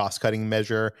probably a cost-cutting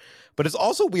measure, but it's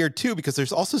also weird too because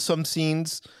there's also some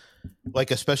scenes, like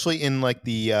especially in like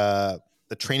the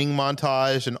training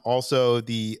montage and also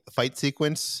the fight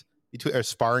sequence or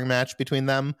sparring match between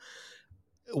them,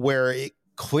 where it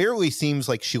clearly seems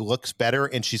like she looks better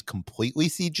and she's completely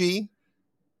CG,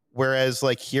 whereas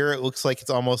like here it looks like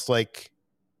it's almost like,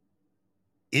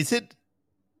 is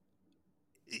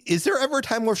there ever a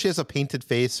time where she has a painted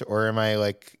face, or am I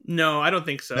like? No, I don't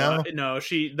think so. No?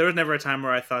 There was never a time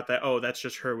where I thought that, oh, that's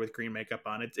just her with green makeup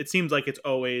on. It seems like it's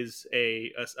always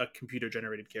a computer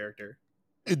generated character.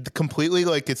 Completely,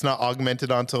 like it's not augmented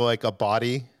onto like a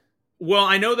body. Well,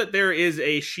 I know that there is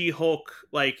a She-Hulk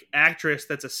like actress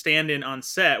that's a stand-in on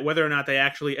set. Whether or not they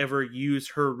actually ever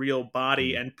use her real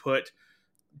body and put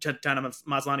Tatiana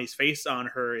Maslany's face on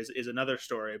her is another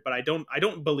story. But I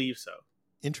don't believe so.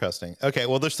 Interesting. Okay,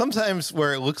 well, there's sometimes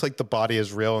where it looks like the body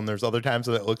is real, and there's other times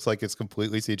that it looks like it's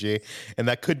completely CG, and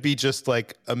that could be just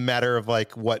like a matter of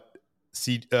like what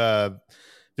visual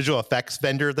effects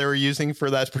vendor they were using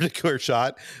for that particular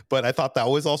shot. But I thought that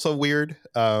was also weird.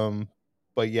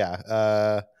 But yeah,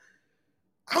 I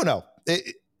don't know.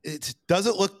 It does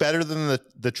it look better than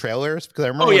the trailers? Because I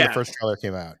remember when the first trailer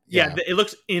came out. Yeah, it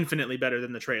looks infinitely better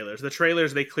than the trailers. The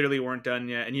trailers, they clearly weren't done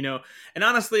yet, and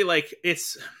honestly, like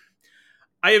it's.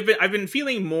 I've been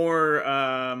feeling more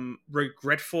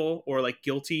regretful or like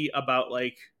guilty about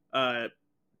like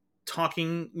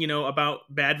talking about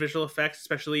bad visual effects,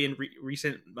 especially in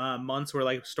recent months where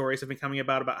like stories have been coming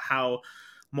about how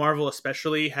Marvel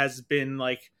especially has been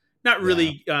like not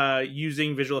really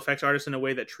using visual effects artists in a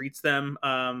way that treats them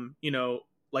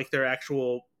like they're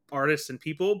actual artists and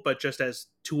people, but just as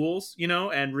tools,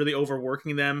 and really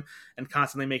overworking them and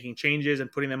constantly making changes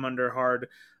and putting them under hard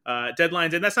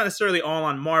deadlines. And that's not necessarily all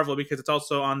on Marvel, because it's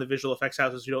also on the visual effects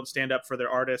houses who don't stand up for their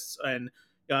artists and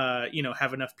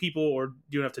have enough people or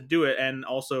do enough to do it, and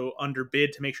also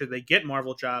underbid to make sure they get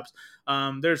Marvel jobs.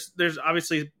 There's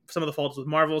obviously some of the faults with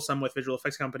Marvel, some with visual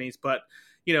effects companies, but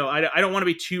I don't want to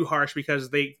be too harsh, because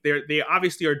they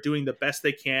obviously are doing the best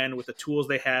they can with the tools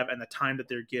they have and the time that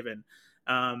they're given.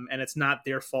 And it's not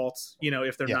their fault,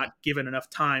 if they're not given enough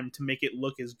time to make it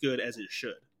look as good as it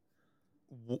should.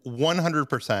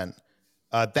 100%.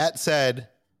 That said,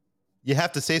 you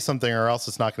have to say something or else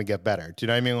it's not going to get better. Do you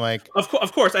know what I mean? Like,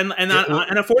 of course, and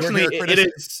unfortunately,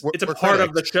 it's a part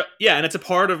of the show. Yeah, and it's a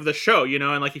part of the show,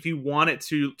 and like if you want it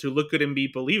to look good and be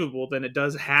believable, then it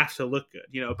does have to look good,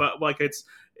 But like it's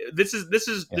this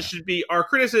should be, our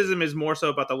criticism is more so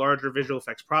about the larger visual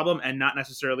effects problem and not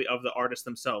necessarily of the artists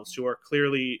themselves, who are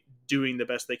clearly doing the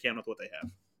best they can with what they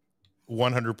have.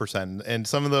 100%. And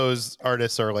some of those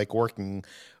artists are like working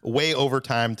way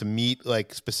overtime to meet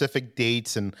like specific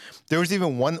dates. And there was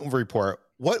even one report.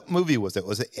 What movie was it?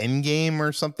 Was it Endgame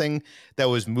or something that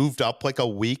was moved up like a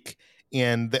week?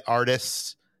 And the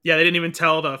artists, they didn't even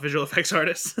tell the visual effects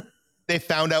artists. They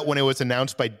found out when it was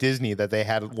announced by Disney that they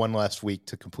had one last week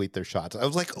to complete their shots. I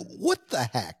was like, what the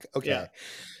heck? Okay.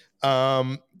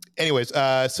 Yeah. Anyways,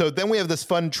 so then we have this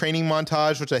fun training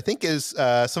montage, which I think is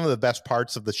some of the best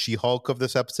parts of the She-Hulk of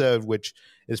this episode, which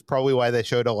is probably why they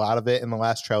showed a lot of it in the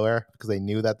last trailer, because they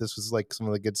knew that this was like some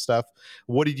of the good stuff.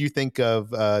 What did you think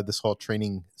of this whole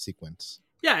training sequence?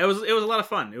 Yeah, it was a lot of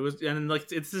fun. It was, and like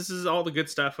this is all the good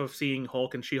stuff of seeing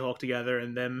Hulk and She-Hulk together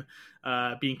and them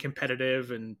being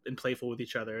competitive and playful with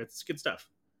each other. It's good stuff.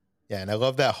 Yeah, and I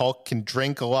love that Hulk can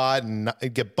drink a lot and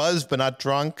get buzzed but not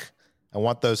drunk. I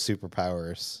want those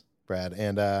superpowers, Brad.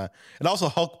 And also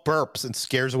Hulk burps and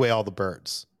scares away all the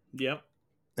birds. Yep.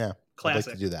 Yeah. Classic. I'd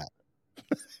like to do that.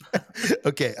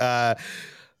 Okay.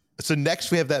 So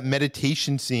next we have that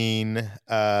meditation scene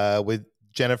with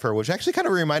Jennifer, which actually kind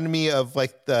of reminded me of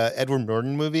like the Edward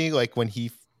Norton movie, like when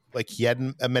he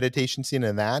had a meditation scene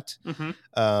in that.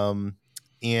 Mm-hmm.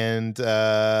 And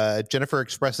Jennifer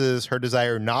expresses her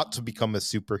desire not to become a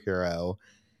superhero.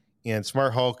 And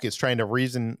Smart Hulk is trying to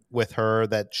reason with her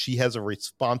that she has a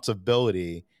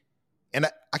responsibility. And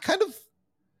I kind of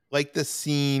like this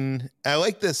scene. I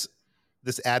like this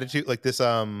attitude, like this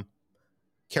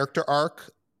character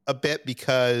arc a bit,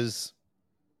 because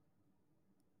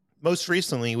most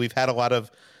recently we've had a lot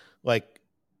of like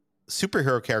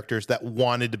superhero characters that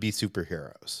wanted to be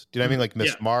superheroes. Do you know what I mean? Like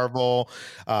Miss Marvel,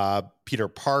 Peter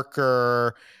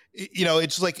Parker. You know,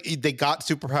 it's like they got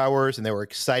superpowers and they were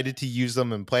excited to use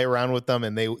them and play around with them,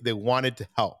 and they wanted to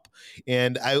help.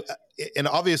 And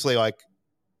obviously, like,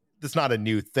 it's not a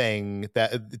new thing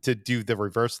that to do the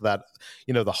reverse of that.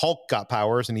 You know, the Hulk got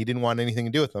powers and he didn't want anything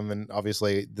to do with them, and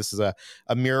obviously this is a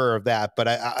mirror of that. But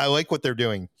I like what they're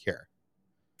doing here.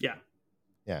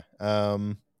 Yeah.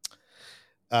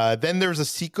 Then there's a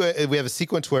sequence. We have a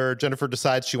sequence where Jennifer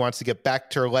decides she wants to get back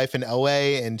to her life in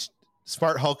LA, and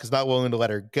Smart Hulk is not willing to let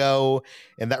her go,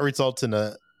 and that results in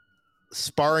a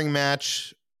sparring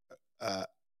match. I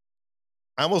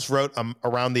almost wrote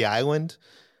around the island,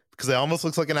 because it almost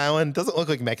looks like an island. It doesn't look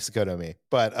like Mexico to me,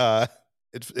 but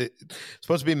it's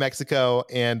supposed to be Mexico.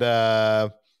 And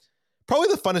probably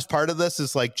the funnest part of this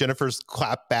is like Jennifer's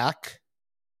clap back.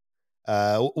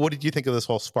 What did you think of this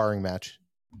whole sparring match?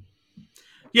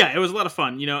 Yeah, it was a lot of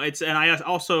fun. You know, and I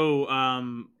also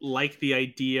like the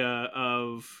idea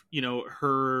of, you know,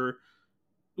 her.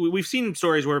 We've seen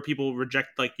stories where people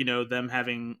reject, like, you know, them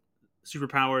having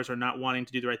superpowers or not wanting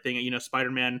to do the right thing. You know,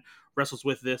 Spider-Man wrestles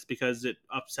with this because it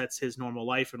upsets his normal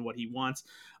life and what he wants.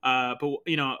 But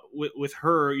you know, with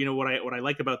her, you know, what I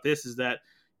like about this is that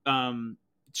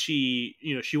she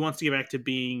wants to get back to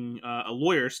being a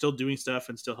lawyer, still doing stuff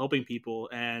and still helping people,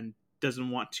 and doesn't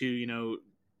want to, you know,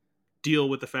 deal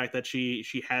with the fact that she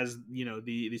has, you know,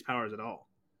 these powers at all.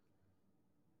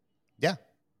 Yeah.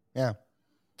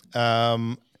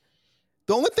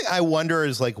 The only thing I wonder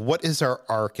is, like, what is her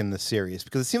arc in the series?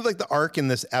 Because it seems like the arc in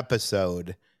this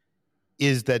episode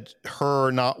is that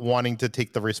her not wanting to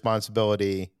take the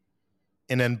responsibility,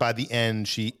 and then by the end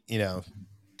she, you know,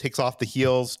 takes off the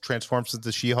heels, transforms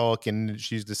into She-Hulk, and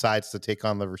she decides to take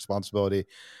on the responsibility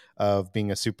of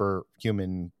being a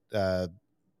superhuman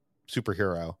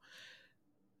superhero.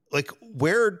 Like,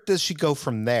 where does she go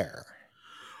from there?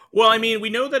 Well, I mean, we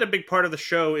know that a big part of the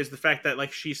show is the fact that,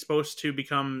 like, she's supposed to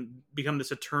become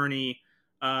this attorney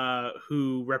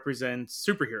who represents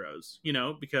superheroes, you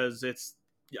know, because it's,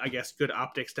 I guess, good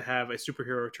optics to have a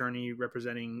superhero attorney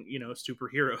representing, you know,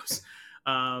 superheroes.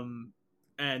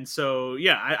 And so,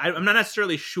 yeah, I'm not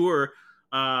necessarily sure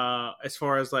as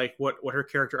far as like what her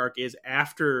character arc is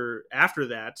after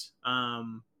that.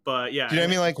 But yeah, do you know what I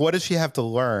mean? Like, what does she have to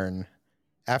learn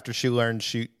after she learned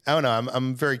I don't know.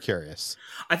 I'm very curious.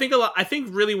 I think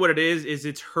really what it is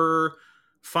it's her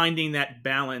finding that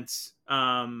balance,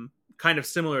 kind of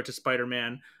similar to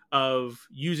Spider-Man, of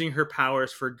using her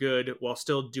powers for good while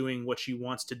still doing what she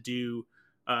wants to do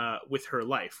with her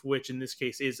life, which in this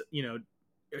case is, you know,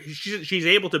 she's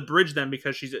able to bridge them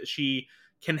because she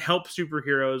can help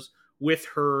superheroes with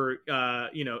her,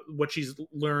 you know, what she's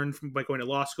learned from by going to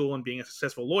law school and being a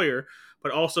successful lawyer,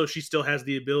 but also she still has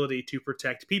the ability to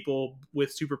protect people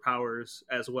with superpowers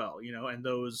as well, you know, and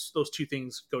those two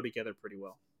things go together pretty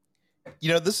well.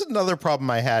 You know, this is another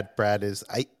problem I had, Brad, is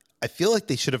I feel like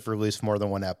they should have released more than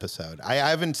one episode. I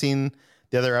haven't seen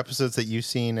the other episodes that you've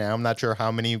seen, and I'm not sure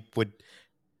how many would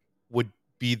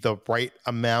be the right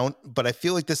amount, but I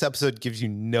feel like this episode gives you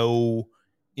no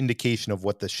indication of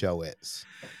what the show is.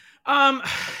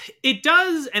 It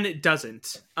does and it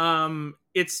doesn't.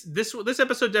 It's this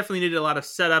episode definitely needed a lot of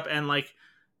setup, and like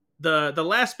the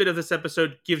last bit of this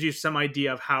episode gives you some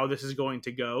idea of how this is going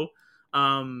to go.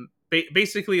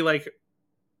 Basically, like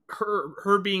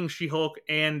her being She-Hulk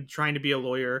and trying to be a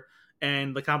lawyer,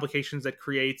 and the complications that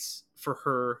creates for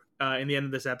her in the end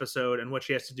of this episode, and what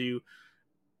she has to do,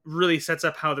 really sets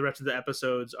up how the rest of the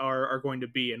episodes are going to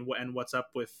be, and what's up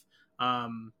with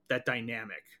that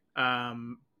dynamic.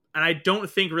 And I don't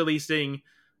think releasing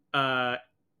the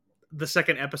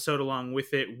second episode along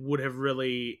with it would have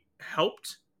really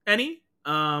helped any.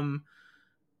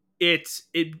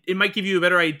 It might give you a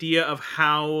better idea of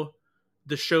how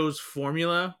the show's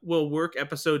formula will work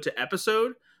episode to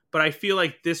episode, but I feel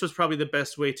like this was probably the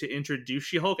best way to introduce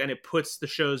She-Hulk, and it puts the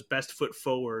show's best foot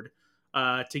forward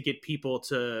to get people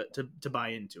to buy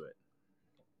into it.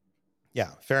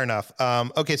 Yeah, fair enough.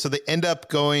 Okay, so they end up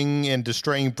going and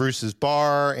destroying Bruce's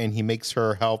bar, and he makes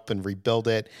her help and rebuild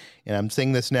it. And I'm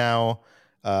saying this now,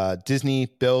 Disney,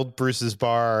 build Bruce's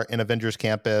bar in Avengers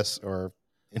Campus or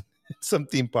in some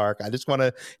theme park. I just want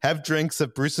to have drinks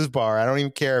at Bruce's bar. I don't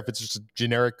even care if it's just a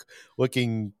generic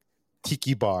looking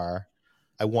tiki bar.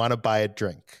 I want to buy a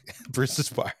drink at Bruce's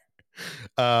bar.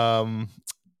 And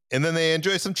then they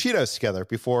enjoy some Cheetos together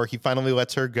before he finally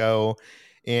lets her go.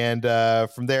 And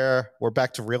from there, we're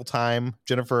back to real time.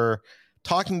 Jennifer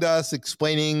talking to us,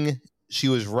 explaining she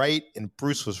was right and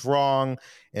Bruce was wrong,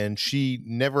 and she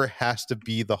never has to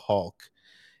be the Hulk.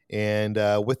 And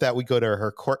with that, we go to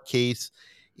her court case.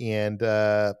 And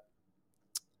by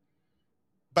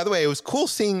the way, it was cool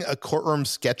seeing a courtroom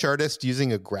sketch artist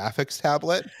using a graphics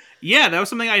tablet. Yeah, that was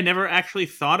something I never actually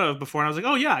thought of before. And I was like,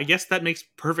 oh yeah, I guess that makes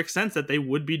perfect sense that they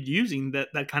would be using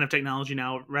that kind of technology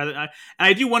now. And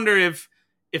I do wonder if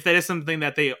that is something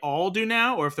that they all do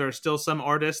now, or if there are still some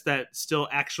artists that still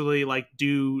actually like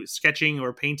do sketching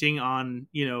or painting on,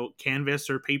 canvas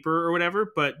or paper or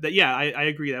whatever. But I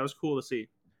agree. That was cool to see.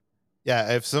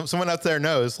 Yeah, if someone out there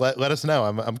knows, let us know.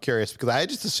 I'm curious, because I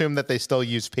just assumed that they still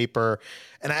use paper,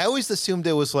 and I always assumed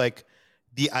it was like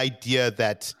the idea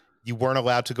that you weren't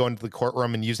allowed to go into the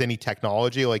courtroom and use any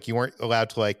technology. Like you weren't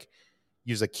allowed to like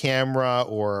use a camera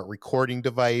or a recording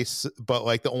device, but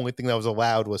like the only thing that was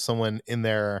allowed was someone in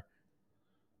there,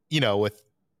 with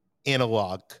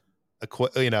analog,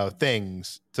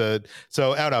 things to.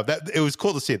 So I don't know. That it was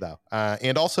cool to see though,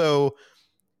 and also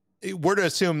we're to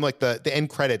assume like the end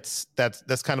credits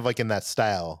that's kind of like in that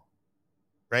style,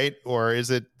 right? Or is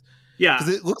it? Yeah,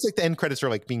 because it looks like the end credits are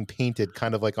like being painted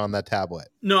kind of like on that tablet.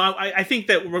 No, I think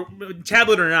that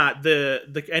tablet or not,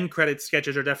 the end credit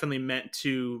sketches are definitely meant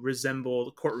to resemble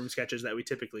the courtroom sketches that we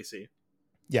typically see.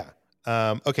 Yeah.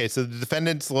 Okay, so the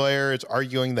defendant's lawyer is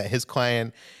arguing that his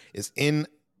client is in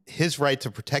his right to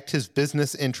protect his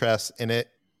business interests, and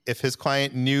if his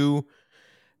client knew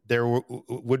there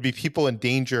would be people in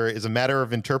danger is a matter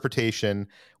of interpretation,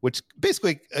 which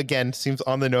basically, again, seems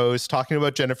on the nose, talking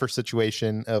about Jennifer's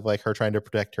situation of like her trying to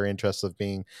protect her interests of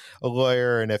being a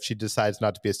lawyer. And if she decides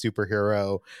not to be a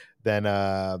superhero, then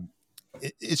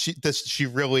does she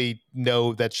really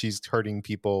know that she's hurting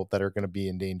people that are going to be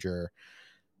in danger?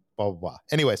 Blah, blah, blah.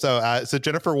 Anyway, so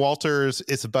Jennifer Walters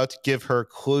is about to give her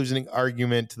closing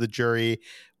argument to the jury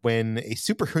when a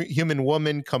superhuman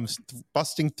woman comes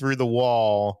busting through the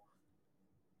wall.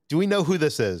 Do we know who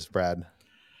this is, Brad?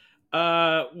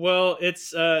 Well,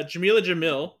 it's Jamila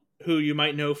Jamil, who you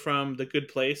might know from The Good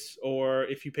Place, or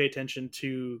if you pay attention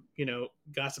to,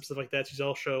 gossip, stuff like that. She's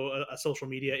also a social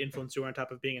media influencer on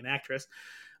top of being an actress.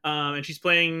 And she's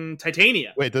playing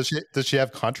Titania. Wait, does she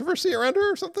have controversy around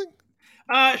her or something?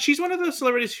 She's one of those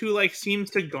celebrities who like seems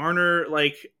to garner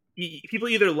like people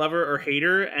either love her or hate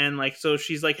her, and like so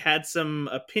she's like had some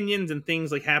opinions and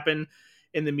things like happen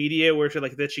in the media where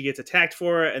she gets attacked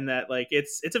for it, and that like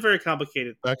it's a very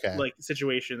complicated like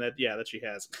situation that she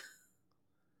has.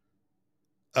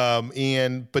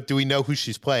 But do we know who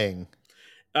she's playing?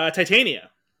 Titania.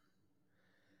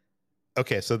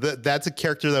 Okay, so that's a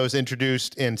character that was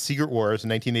introduced in Secret Wars in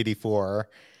 1984,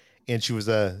 and she was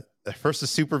first a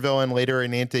supervillain, later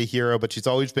an anti-hero, but she's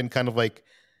always been kind of like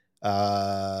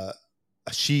a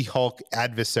She-Hulk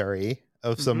adversary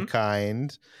of some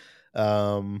kind.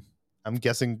 I'm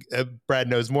guessing Brad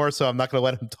knows more, so I'm not going to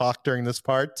let him talk during this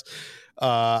part.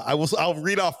 I'll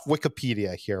read off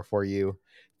Wikipedia here for you.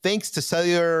 Thanks to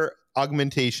cellular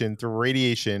augmentation through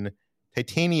radiation,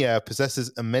 Titania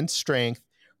possesses immense strength.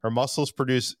 Her muscles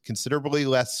produce considerably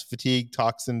less fatigue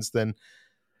toxins than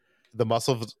the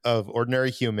muscles of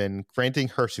ordinary human, granting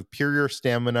her superior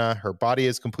stamina. Her body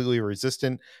is completely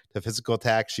resistant to physical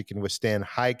attacks. She can withstand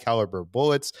high caliber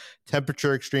bullets,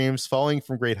 temperature extremes, falling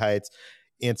from great heights,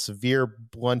 and severe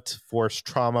blunt force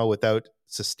trauma without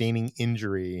sustaining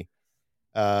injury.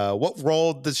 What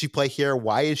role does she play here?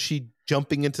 Why is she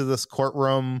jumping into this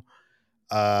courtroom?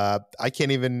 I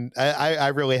can't even, I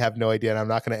really have no idea, and I'm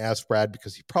not going to ask Brad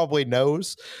because he probably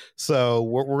knows. So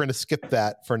we're going to skip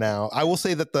that for now. I will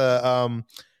say that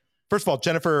first of all,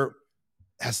 Jennifer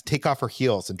has to take off her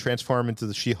heels and transform into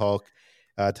the She-Hulk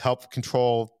to help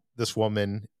control this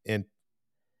woman and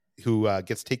who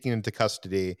gets taken into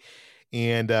custody.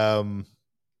 And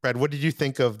Brad, what did you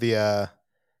think of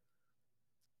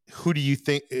who do you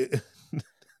think,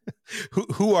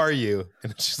 who are you?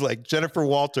 And she's like, Jennifer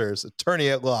Walters, attorney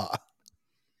at law.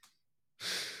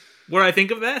 What do I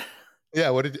think of that?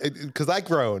 Yeah, because I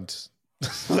groaned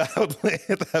loudly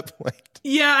at that point.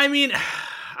 Yeah, I mean,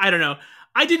 I don't know.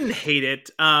 I didn't hate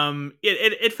it.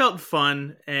 It felt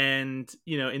fun, and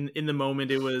in the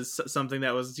moment, it was something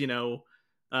that was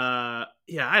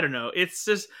yeah, I don't know. It's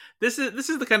just this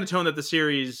is the kind of tone that the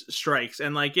series strikes,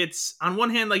 and like it's on one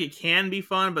hand like it can be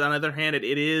fun, but on the other hand, it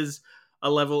is a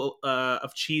level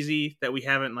of cheesy that we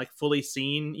haven't like fully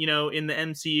seen, in the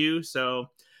MCU. So,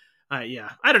 yeah,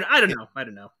 I don't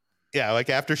know. Yeah, like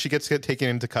after she gets taken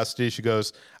into custody, she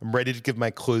goes, "I'm ready to give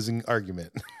my closing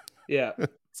argument." Yeah,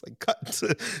 it's like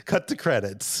cut to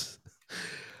credits.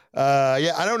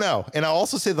 Yeah, I don't know, and I'll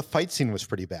also say the fight scene was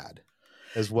pretty bad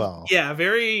as well. Yeah,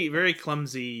 very very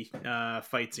clumsy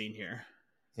fight scene here.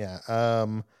 Yeah.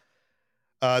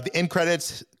 The end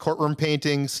credits, courtroom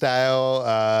painting style,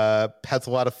 has a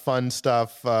lot of fun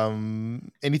stuff.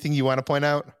 Anything you want to point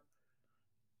out?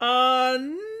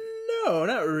 No,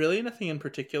 not really. Nothing in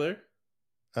particular.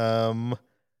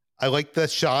 I like the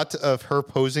shot of her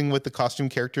posing with the costume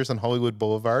characters on Hollywood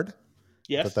Boulevard.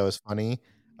 Yes. I thought that was funny.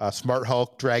 Smart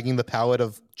Hulk dragging the pallet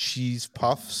of cheese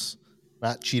puffs,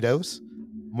 not Cheetos.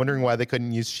 I'm wondering why they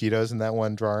couldn't use Cheetos in that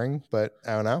one drawing, but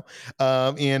I don't know.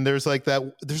 And there's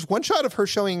there's one shot of her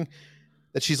showing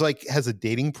that she's like has a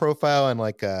dating profile and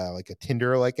like a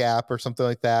Tinder like app or something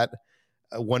like that.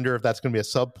 I wonder if that's going to be a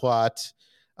subplot.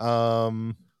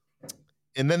 And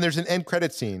then there's an end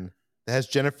credit scene that has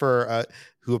Jennifer,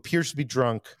 who appears to be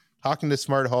drunk, talking to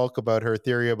Smart Hulk about her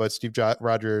theory about Steve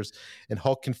Rogers, and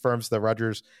Hulk confirms that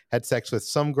Rogers had sex with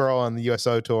some girl on the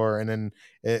USO tour, and then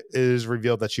it is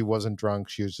revealed that she wasn't drunk.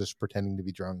 She was just pretending to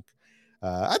be drunk.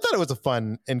 I thought it was a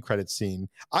fun end credit scene.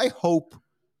 I hope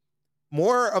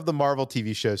more of the Marvel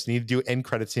TV shows need to do end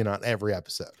credit scene on every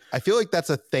episode. I feel like that's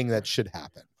a thing that should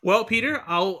happen. Well, Peter,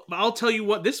 I'll tell you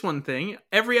what, this one thing,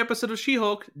 every episode of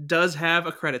She-Hulk does have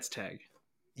a credits tag.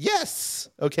 Yes.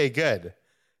 Okay, good.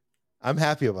 I'm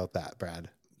happy about that, Brad.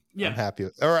 Yeah. I'm happy.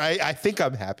 Or I think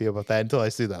I'm happy about that until I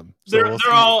see them. So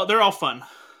they're all fun.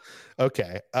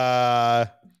 Okay.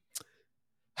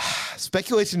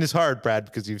 Speculation is hard, Brad,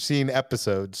 because you've seen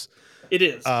episodes. It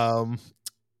is.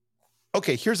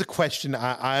 Okay, here's a question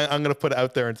I'm going to put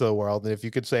out there into the world, and if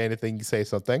you could say anything, you say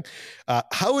something.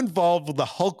 How involved will the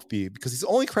Hulk be? Because he's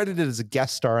only credited as a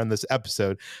guest star on this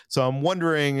episode. So I'm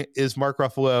wondering, is Mark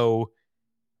Ruffalo...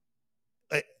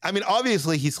 I mean,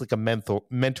 obviously, he's like a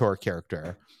mentor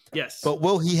character. Yes. But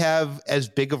will he have as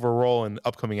big of a role in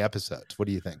upcoming episodes? What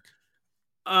do you think?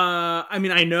 I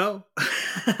mean, I know.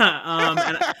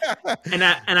 and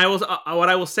I will. What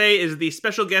I will say is the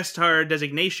special guest star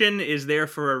designation is there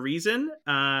for a reason.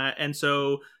 And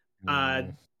so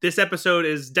this episode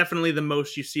is definitely the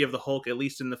most you see of the Hulk, at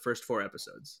least in the first 4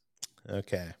 episodes.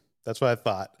 Okay, that's what I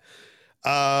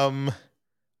thought.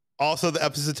 Also, the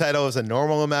episode title is A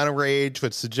Normal Amount of Rage,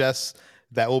 which suggests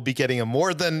that we'll be getting a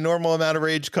more than normal amount of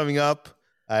rage coming up.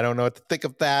 I don't know what to think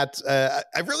of that.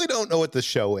 I really don't know what the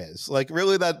show is. Like,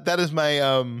 really, that is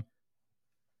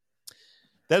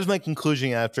my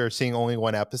conclusion after seeing only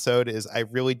one episode. Is I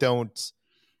really don't.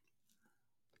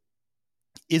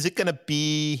 Is it going to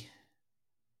be?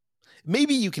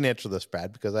 Maybe you can answer this,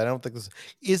 Brad, because I don't think this.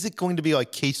 Is it going to be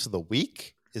like Case of the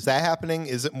Week? Is that happening?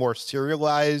 Is it more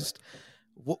serialized?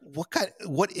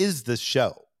 What is this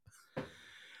show?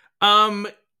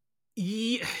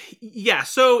 Yeah,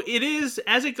 so it is,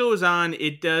 as it goes on,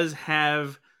 it does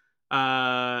have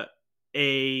a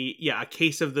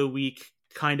Case of the Week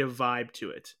kind of vibe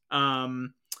to it.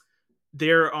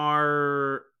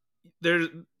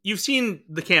 You've seen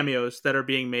the cameos that are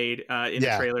being made in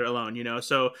the trailer alone,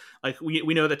 so like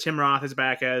we know that Tim Roth is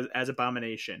back as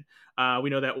Abomination.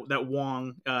 We know that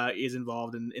Wong is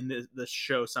involved in the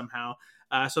show somehow.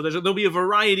 So there'll be a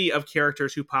variety of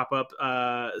characters who pop up,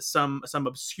 some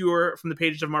obscure from the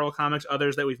pages of Marvel Comics,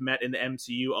 others that we've met in the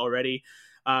MCU already.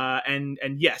 And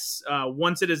yes,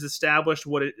 once it is established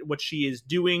what she is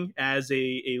doing as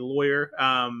a lawyer,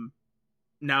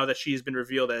 now that she's been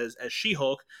revealed as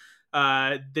She-Hulk,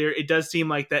 it does seem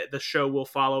like that the show will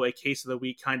follow a case of the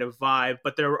week kind of vibe,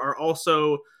 but there are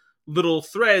also little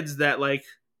threads that like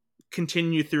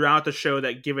continue throughout the show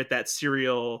that give it that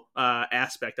serial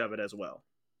aspect of it as well.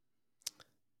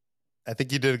 I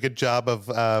think you did a good job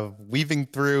of weaving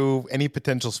through any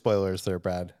potential spoilers there,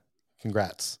 Brad.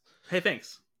 Congrats. Hey,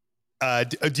 thanks.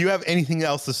 Do you have anything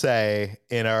else to say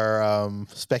in our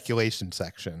speculation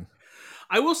section?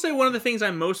 I will say one of the things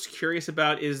I'm most curious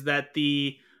about is that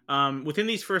the within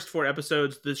these first 4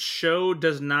 episodes, the show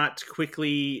does not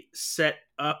quickly set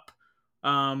up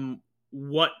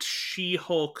what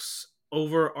She-Hulk's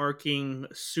overarching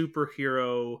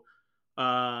superhero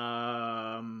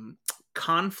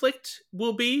conflict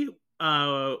will be.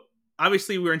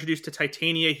 Obviously, we're introduced to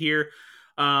Titania here,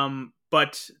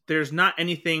 but there's not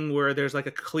anything where there's like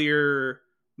a clear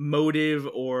motive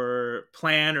or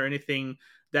plan or anything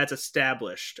that's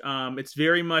established. It's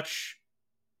very much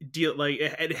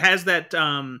it has that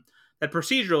that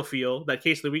procedural feel, that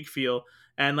case of the week feel,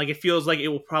 and like it feels like it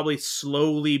will probably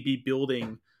slowly be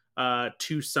building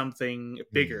to something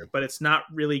bigger, but it's not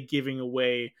really giving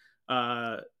away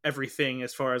everything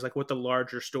as far as like what the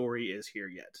larger story is here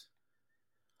yet.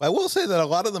 I will say that a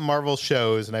lot of the Marvel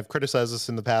shows, and I've criticized this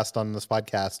in the past on this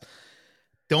podcast,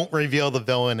 don't reveal the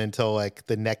villain until like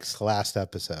the last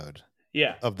episode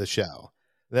of the show.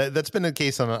 That's been the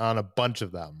case on a bunch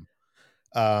of them.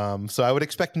 So I would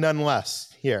expect none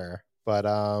less here, but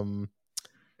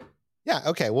yeah,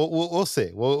 okay. We'll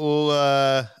see.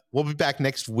 We'll be back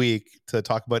next week to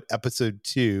talk about episode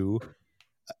 2.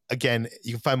 Again,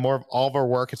 you can find more of all of our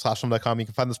work at slashfilm.com. You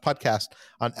can find this podcast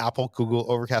on Apple,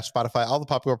 Google, Overcast, Spotify, all the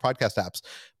popular podcast apps.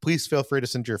 Please feel free to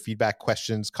send your feedback,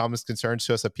 questions, comments, concerns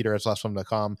to us at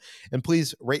peter@slashfilm.com. And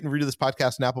please rate and review this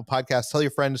podcast on Apple Podcasts. Tell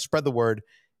your friends, spread the word,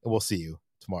 and we'll see you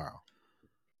tomorrow.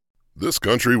 This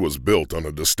country was built on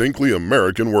a distinctly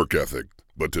American work ethic,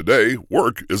 but today,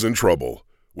 work is in trouble.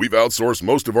 We've outsourced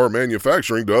most of our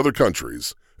manufacturing to other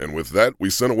countries, and with that, we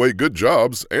sent away good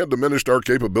jobs and diminished our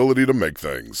capability to make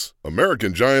things.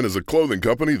 American Giant is a clothing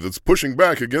company that's pushing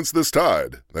back against this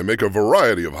tide. They make a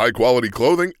variety of high-quality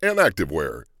clothing and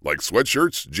activewear, like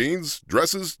sweatshirts, jeans,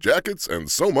 dresses, jackets, and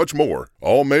so much more.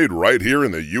 All made right here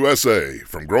in the USA,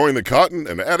 from growing the cotton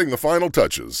and adding the final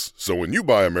touches. So when you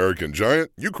buy American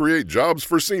Giant, you create jobs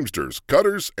for seamsters,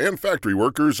 cutters, and factory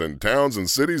workers in towns and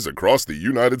cities across the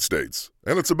United States.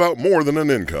 And it's about more than an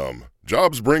income.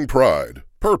 Jobs bring pride,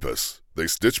 purpose. They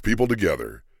stitch people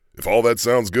together. If all that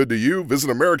sounds good to you, visit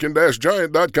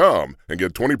American-Giant.com and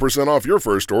get 20% off your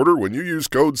first order when you use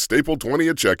code STAPLE20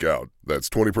 at checkout. That's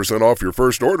 20% off your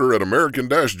first order at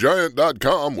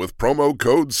American-Giant.com with promo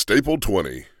code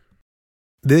STAPLE20.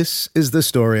 This is the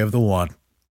story of the one.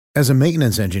 As a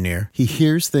maintenance engineer, he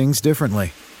hears things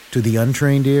differently. To the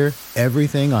untrained ear,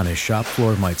 everything on his shop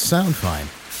floor might sound fine,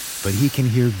 but he can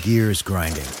hear gears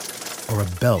grinding or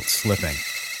a belt slipping.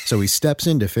 So he steps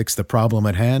in to fix the problem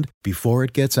at hand before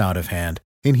it gets out of hand.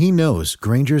 And he knows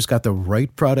Grainger's got the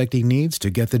right product he needs to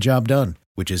get the job done,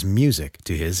 which is music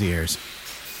to his ears.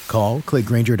 Call, click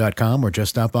Grainger.com, or just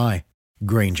stop by.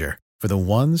 Grainger, for the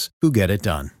ones who get it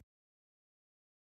done.